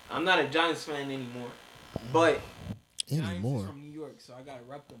 I'm not a Giants fan anymore, but Giants Anymore. is from New York, so I gotta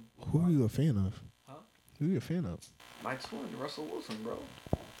rep them. Who are you a fan of? Huh? Who are you a fan of? My twin, Russell Wilson, bro.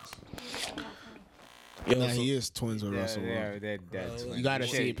 Nah, he is twins with Russell. They're You gotta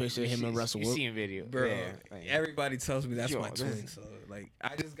see a picture of him and Russell You Wilson. see a video, Bro, Yeah, like- everybody tells me that's Yo, my this twin. is- So like,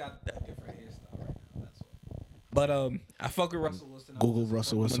 I just got a different hairstyle right now. That's all. But I fuck with Russell Wilson. Google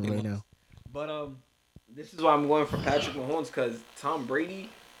Russell Wilson right now. But this is why I'm going for Patrick Mahomes because Tom Brady.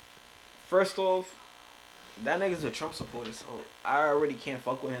 First off, that nigga's a Trump supporter, so I already can't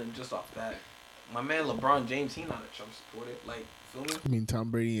fuck with him just off that. My man LeBron James, he not a Trump supporter. Like, feel me? I mean, Tom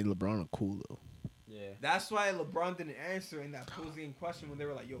Brady and LeBron are cool though. Yeah. That's why LeBron didn't answer in that posing question when they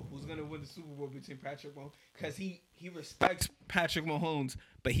were like, "Yo, who's gonna win the Super Bowl between Patrick Mahomes?" Because he respects Patrick Mahomes,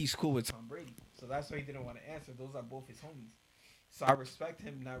 but he's cool with Tom Brady, so that's why he didn't want to answer. Those are both his homies, so I respect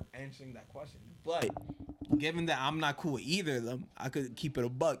him not answering that question. But given that I'm not cool with either of them, I could keep it a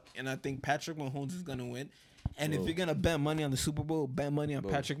buck, and I think Patrick Mahomes is gonna win. And if you're gonna bet money on the Super Bowl, bet money on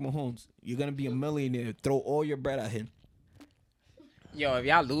Patrick Mahomes. You're gonna be a millionaire. Throw all your bread at him. Yo, if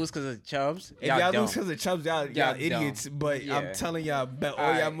y'all lose because of Chubbs, If y'all dumb. lose because of Chubbs, y'all Y'all idiots. dumb. But Yeah. I'm telling y'all, bet all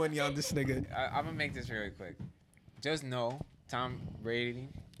Alright. y'all money on this nigga. I'm gonna make this really quick. Just know, Tom Brady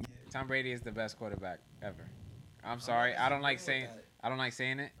is the best quarterback ever. I'm sorry, I don't like saying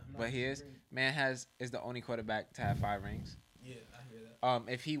it, but he is. Man is the only quarterback to have 5 rings. Yeah, I hear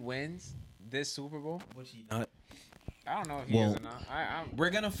that. If he wins this Super Bowl, Which he not. I don't know if he is or not. I'm We're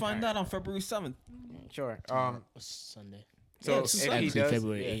gonna find out on February 7th. sure. Sunday. So Yeah, it's if he Actually, does,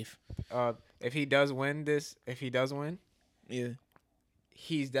 February yeah. 8th. If he does win, Yeah.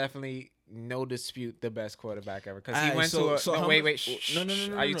 he's definitely no dispute the best quarterback ever. Because he Alright, went so- to a so no, how wait, much- shh, no, no, no, shh.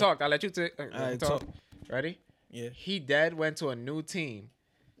 no, You no. talk. I'll let you Alright, talk. talk. Ready? Yeah. He went to a new team.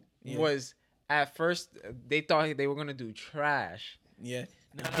 Yeah. Was at first they thought they were gonna do trash. Yeah.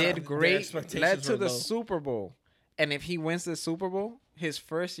 Did great. Led to the Super Bowl. And if he wins the Super Bowl, his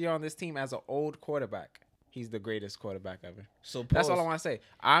first year on this team as an old quarterback, he's the greatest quarterback ever. So That's all I want to say.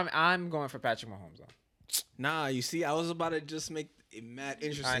 I'm going for Patrick Mahomes though. Nah, you see, I was about to just make it mad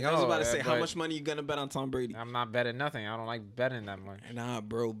interesting. I I was know, about to yeah, say, how but- much money you gonna bet on Tom Brady? I'm not betting nothing. I don't like betting that much. Nah,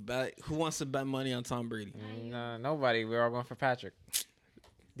 bro. Bet. Who wants to bet money on Tom Brady? No, nobody. We're all going for Patrick.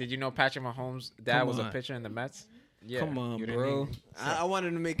 Did you know Patrick Mahomes' dad Come was a on. pitcher in the Mets? Yeah, Come on, you didn't bro. even- I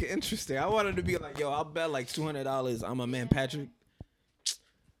wanted to make it interesting. I wanted to be like, yo, I'll bet like $200 on my man Patrick.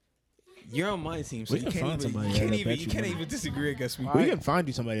 You're on my team, so We you can can't find even, somebody you that'll can't even, bet you you can't money. even disagree against me. We can find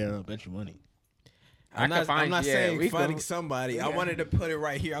you somebody that'll bet you money. I'm not yeah, saying we finding could- somebody. I wanted to put it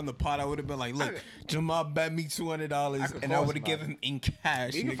right here on the pot. I would have been like, look, Jamal bet me $200, could and I call would have given him in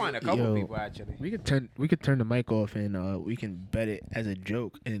cash. We can nigga. find a couple Yo. people actually. We could turn the mic off and we can bet it as a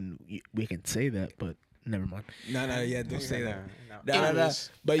joke and we can say that, but never mind. No, yeah, don't say that. No. Nah. Anyways.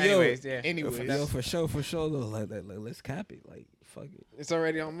 But Anyways, yeah. yo, for sure though, like let's cap it. Like, fuck it. It's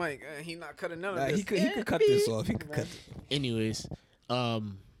already on mic. He not cutting none of Nah, this. he could cut this off. He could cut. Anyways,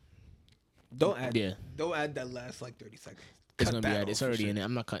 Don't add. yeah, Don't add that last like 30 seconds. it's Cut gonna be that out. It's off for already sure. in it.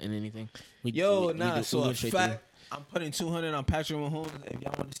 I'm not cutting anything. Yo, we so go a straight fact. I'm putting 200 on Patrick Mahomes. If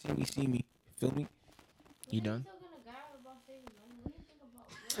y'all want to see me. Feel me? through. You done?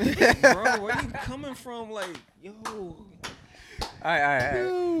 Bro, where you coming from? Like, yo. All right.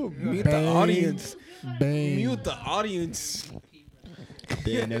 Mute the audience. Bang. Mute the audience.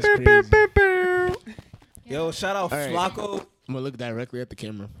 Damn, that's crazy. Yo, shout out All right. Flacco. I'm gonna look directly at the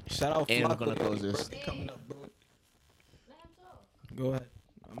camera. Shout out And Flacco. I'm gonna close this. Coming up, bro. Go ahead.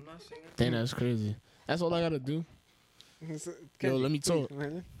 I'm not saying that. Dang, that's crazy. That's all I gotta do. Yo, let me talk.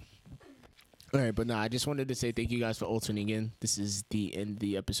 All right, but I just wanted to say thank you guys for all tuning in. This is the end of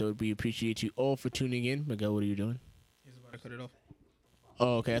the episode. We appreciate you all for tuning in. Miguel, what are you doing? He's about to cut it off.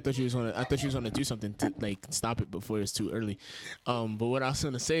 Oh, okay. I thought you was gonna do something to like stop it before it's too early. But what I was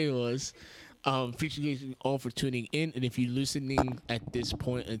gonna say was, appreciate you all for tuning in. And if you're listening at this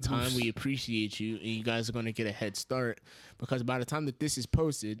point in time, we appreciate you. And you guys are gonna get a head start because by the time that this is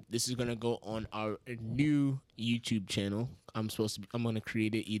posted, this is gonna go on our new YouTube channel. I'm gonna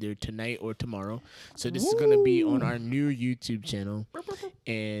create it either tonight or tomorrow. So this is gonna be on our new YouTube channel.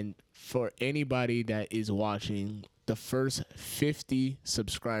 And for anybody that is watching, the first 50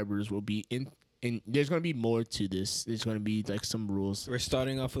 subscribers will be in. And there's gonna be more to this. There's gonna be like some rules We're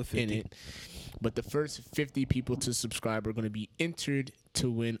starting off with 50. in it. But the first 50 people to subscribe are going to be entered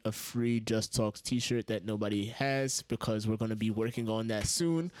to win a free Just Talks t-shirt that nobody has because we're going to be working on that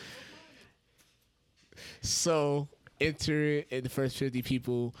soon. So enter it, and the first 50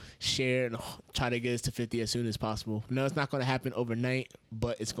 people share and try to get us to 50 as soon as possible. No, it's not going to happen overnight,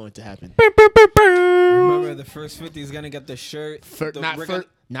 but it's going to happen. Remember, the first 50 is going to get the shirt.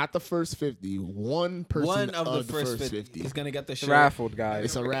 Not the first 50. One person One of the first first 50 is going to get the shirt. Raffled, guys.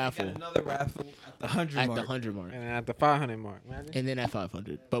 It's a raffle Another raffle at the 100 at mark. the 100 mark. And at the 500 mark, man. And then at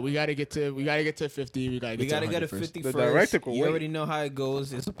 500. But we gotta get to 50. We gotta We got to get a 50 50 The first. director You wait. already know how it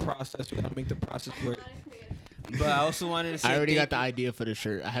goes. It's a process. We got to make the process work. But I also wanted to say I already got thank the you. idea for the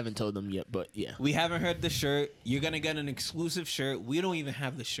shirt. I haven't told them yet, but yeah. We haven't heard the shirt. You're going to get an exclusive shirt. We don't even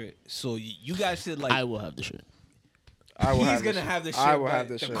have the shirt. So you guys should like... I will have the shirt. I will He's have going to this have the shirt. shirt. I will but have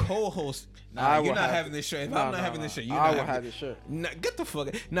this the shirt. co-host... I Nah, will you're not have- having this shirt. If No, I'm no, not having no. this shirt, you're I not will having have this shirt. Nah, get the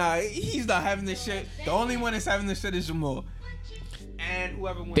fuck... Nah, he's not having this shirt. The only one that's having this shirt is Jamal. And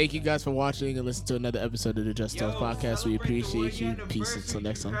whoever wins. Thank you guys for watching and listening to another episode of the Just Talk Yo, podcast. We celebrate the appreciate you. one-year Peace until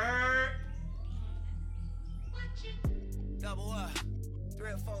next time. anniversary. Double up.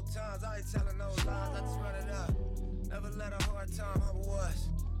 3 or 4 times, I ain't telling no lies, I just run it up. Never let a hard time humble us.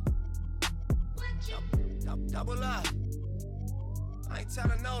 Double up. I ain't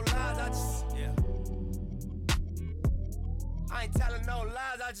telling no lies, I just, yeah. I ain't telling no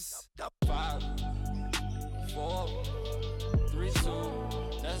lies, I just. 5, 4, 3, 2,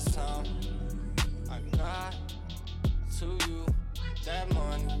 that's time. I got to you that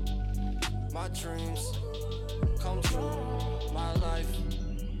money. My dreams come true. My life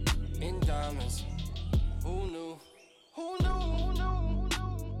in diamonds. Who knew? Who knew? Who knew?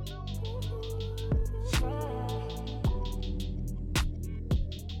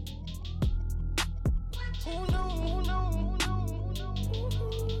 Who knew? Who knew?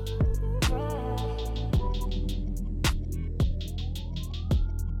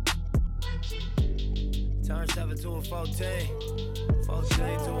 Turn 7 to a 14. 14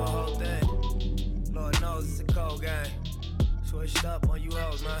 to a whole thing. Lord knows it's a cold game. Switched up on you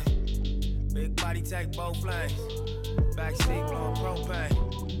hoes, man. Big body take both lanes. Backseat blowing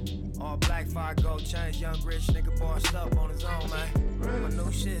propane. All black, 5 gold chains. Young rich nigga bossed up on his own, man. My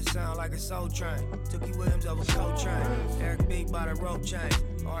new shit sound like a soul train. Tookie Williams over Coltrane. Eric B by the rope chain.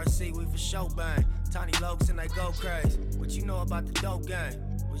 RC, we for show bang. Tiny Lokes and they go crazy. What you know about the dope game?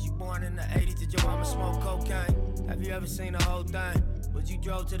 Was you born in the 80s? Did your mama smoke cocaine? Have you ever seen the whole thing? Was you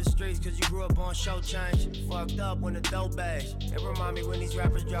drove to the streets cause you grew up on show change? Fucked up when the dope beige. It remind me when these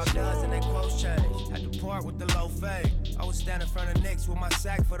rappers drop duds and they quotes change. Had to part with the low fade. I was standing in front of Knicks with my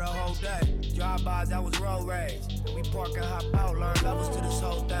sack for the whole day. Drive-bys, that was road rage. And we park and hop out, learn levels to this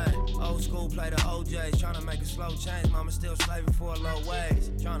whole thing. Old school play the OJs, tryna make a slow change. Mama still slaving for a low wage.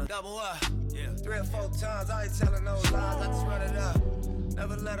 Tryna double up, yeah. 3 or 4 times, I ain't telling no lies, I just run it up.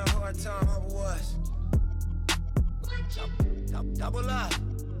 Never let a hard time humble us. Double up.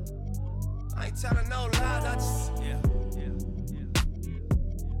 I ain't telling no lies, I just, yeah.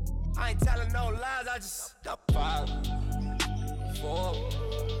 I ain't telling no lies, I just. 5, 4,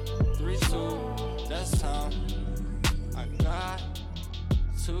 3, 2, that's time. I got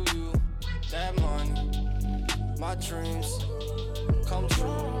to you that money. My dreams come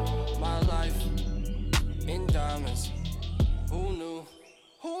true. My life in diamonds. Who knew?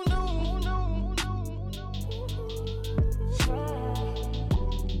 Who knew? Who knew?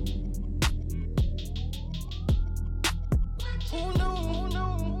 Who knew? Who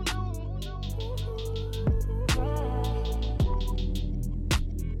knew?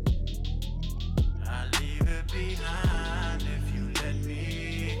 I leave it behind if you let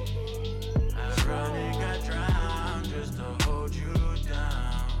me. Ironic, I drown just to hold you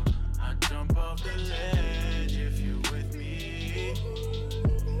down. I jump off the ledge.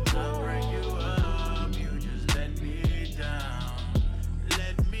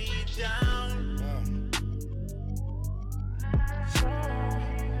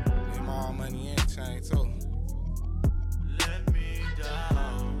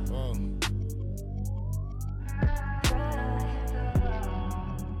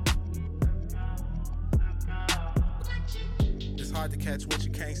 catch what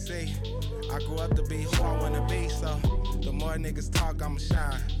you can't see. I grew up to be who I wanna be, so the more niggas talk, I'ma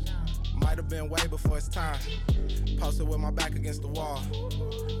shine. Might have been way before it's time. Posted with my back against the wall.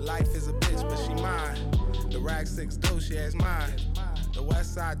 Life is a bitch, but she mine. The rag 6 dudes, yeah, it's mine. The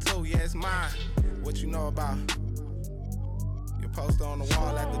west side too, yeah, it's mine. What you know about? Your poster on the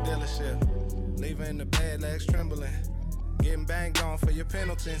wall at the dealership. Leaving the bed, legs trembling. Getting banged on for your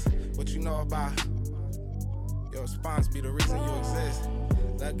penalties. What you know about? Your response be the reason you exist.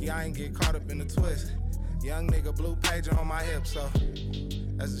 Lucky I ain't get caught up in the twist. Young nigga, blue pager on my hip, so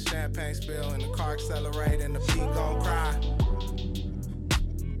as the champagne spill and the car accelerate and the beat gon' cry,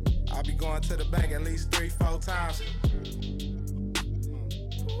 I'll be going to the bank at least 3-4 times.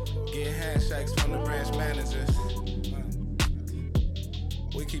 Get handshakes from the branch managers.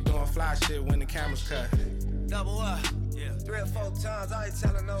 We keep doing fly shit when the cameras cut. Double up, yeah. 3 or 4 times, I ain't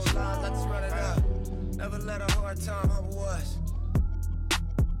telling no lies, I just run it up. Never let a hard time humble us.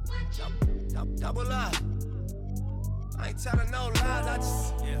 Double up. I ain't telling no lies, I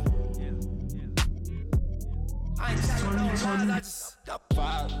just I ain't telling no lies, I just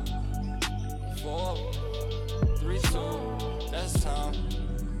 5, 4, 3, 2, that's time.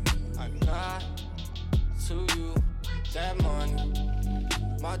 I got to you that money.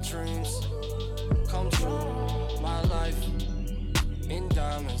 My dreams come true. My life in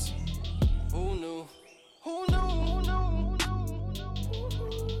diamonds. Who knew?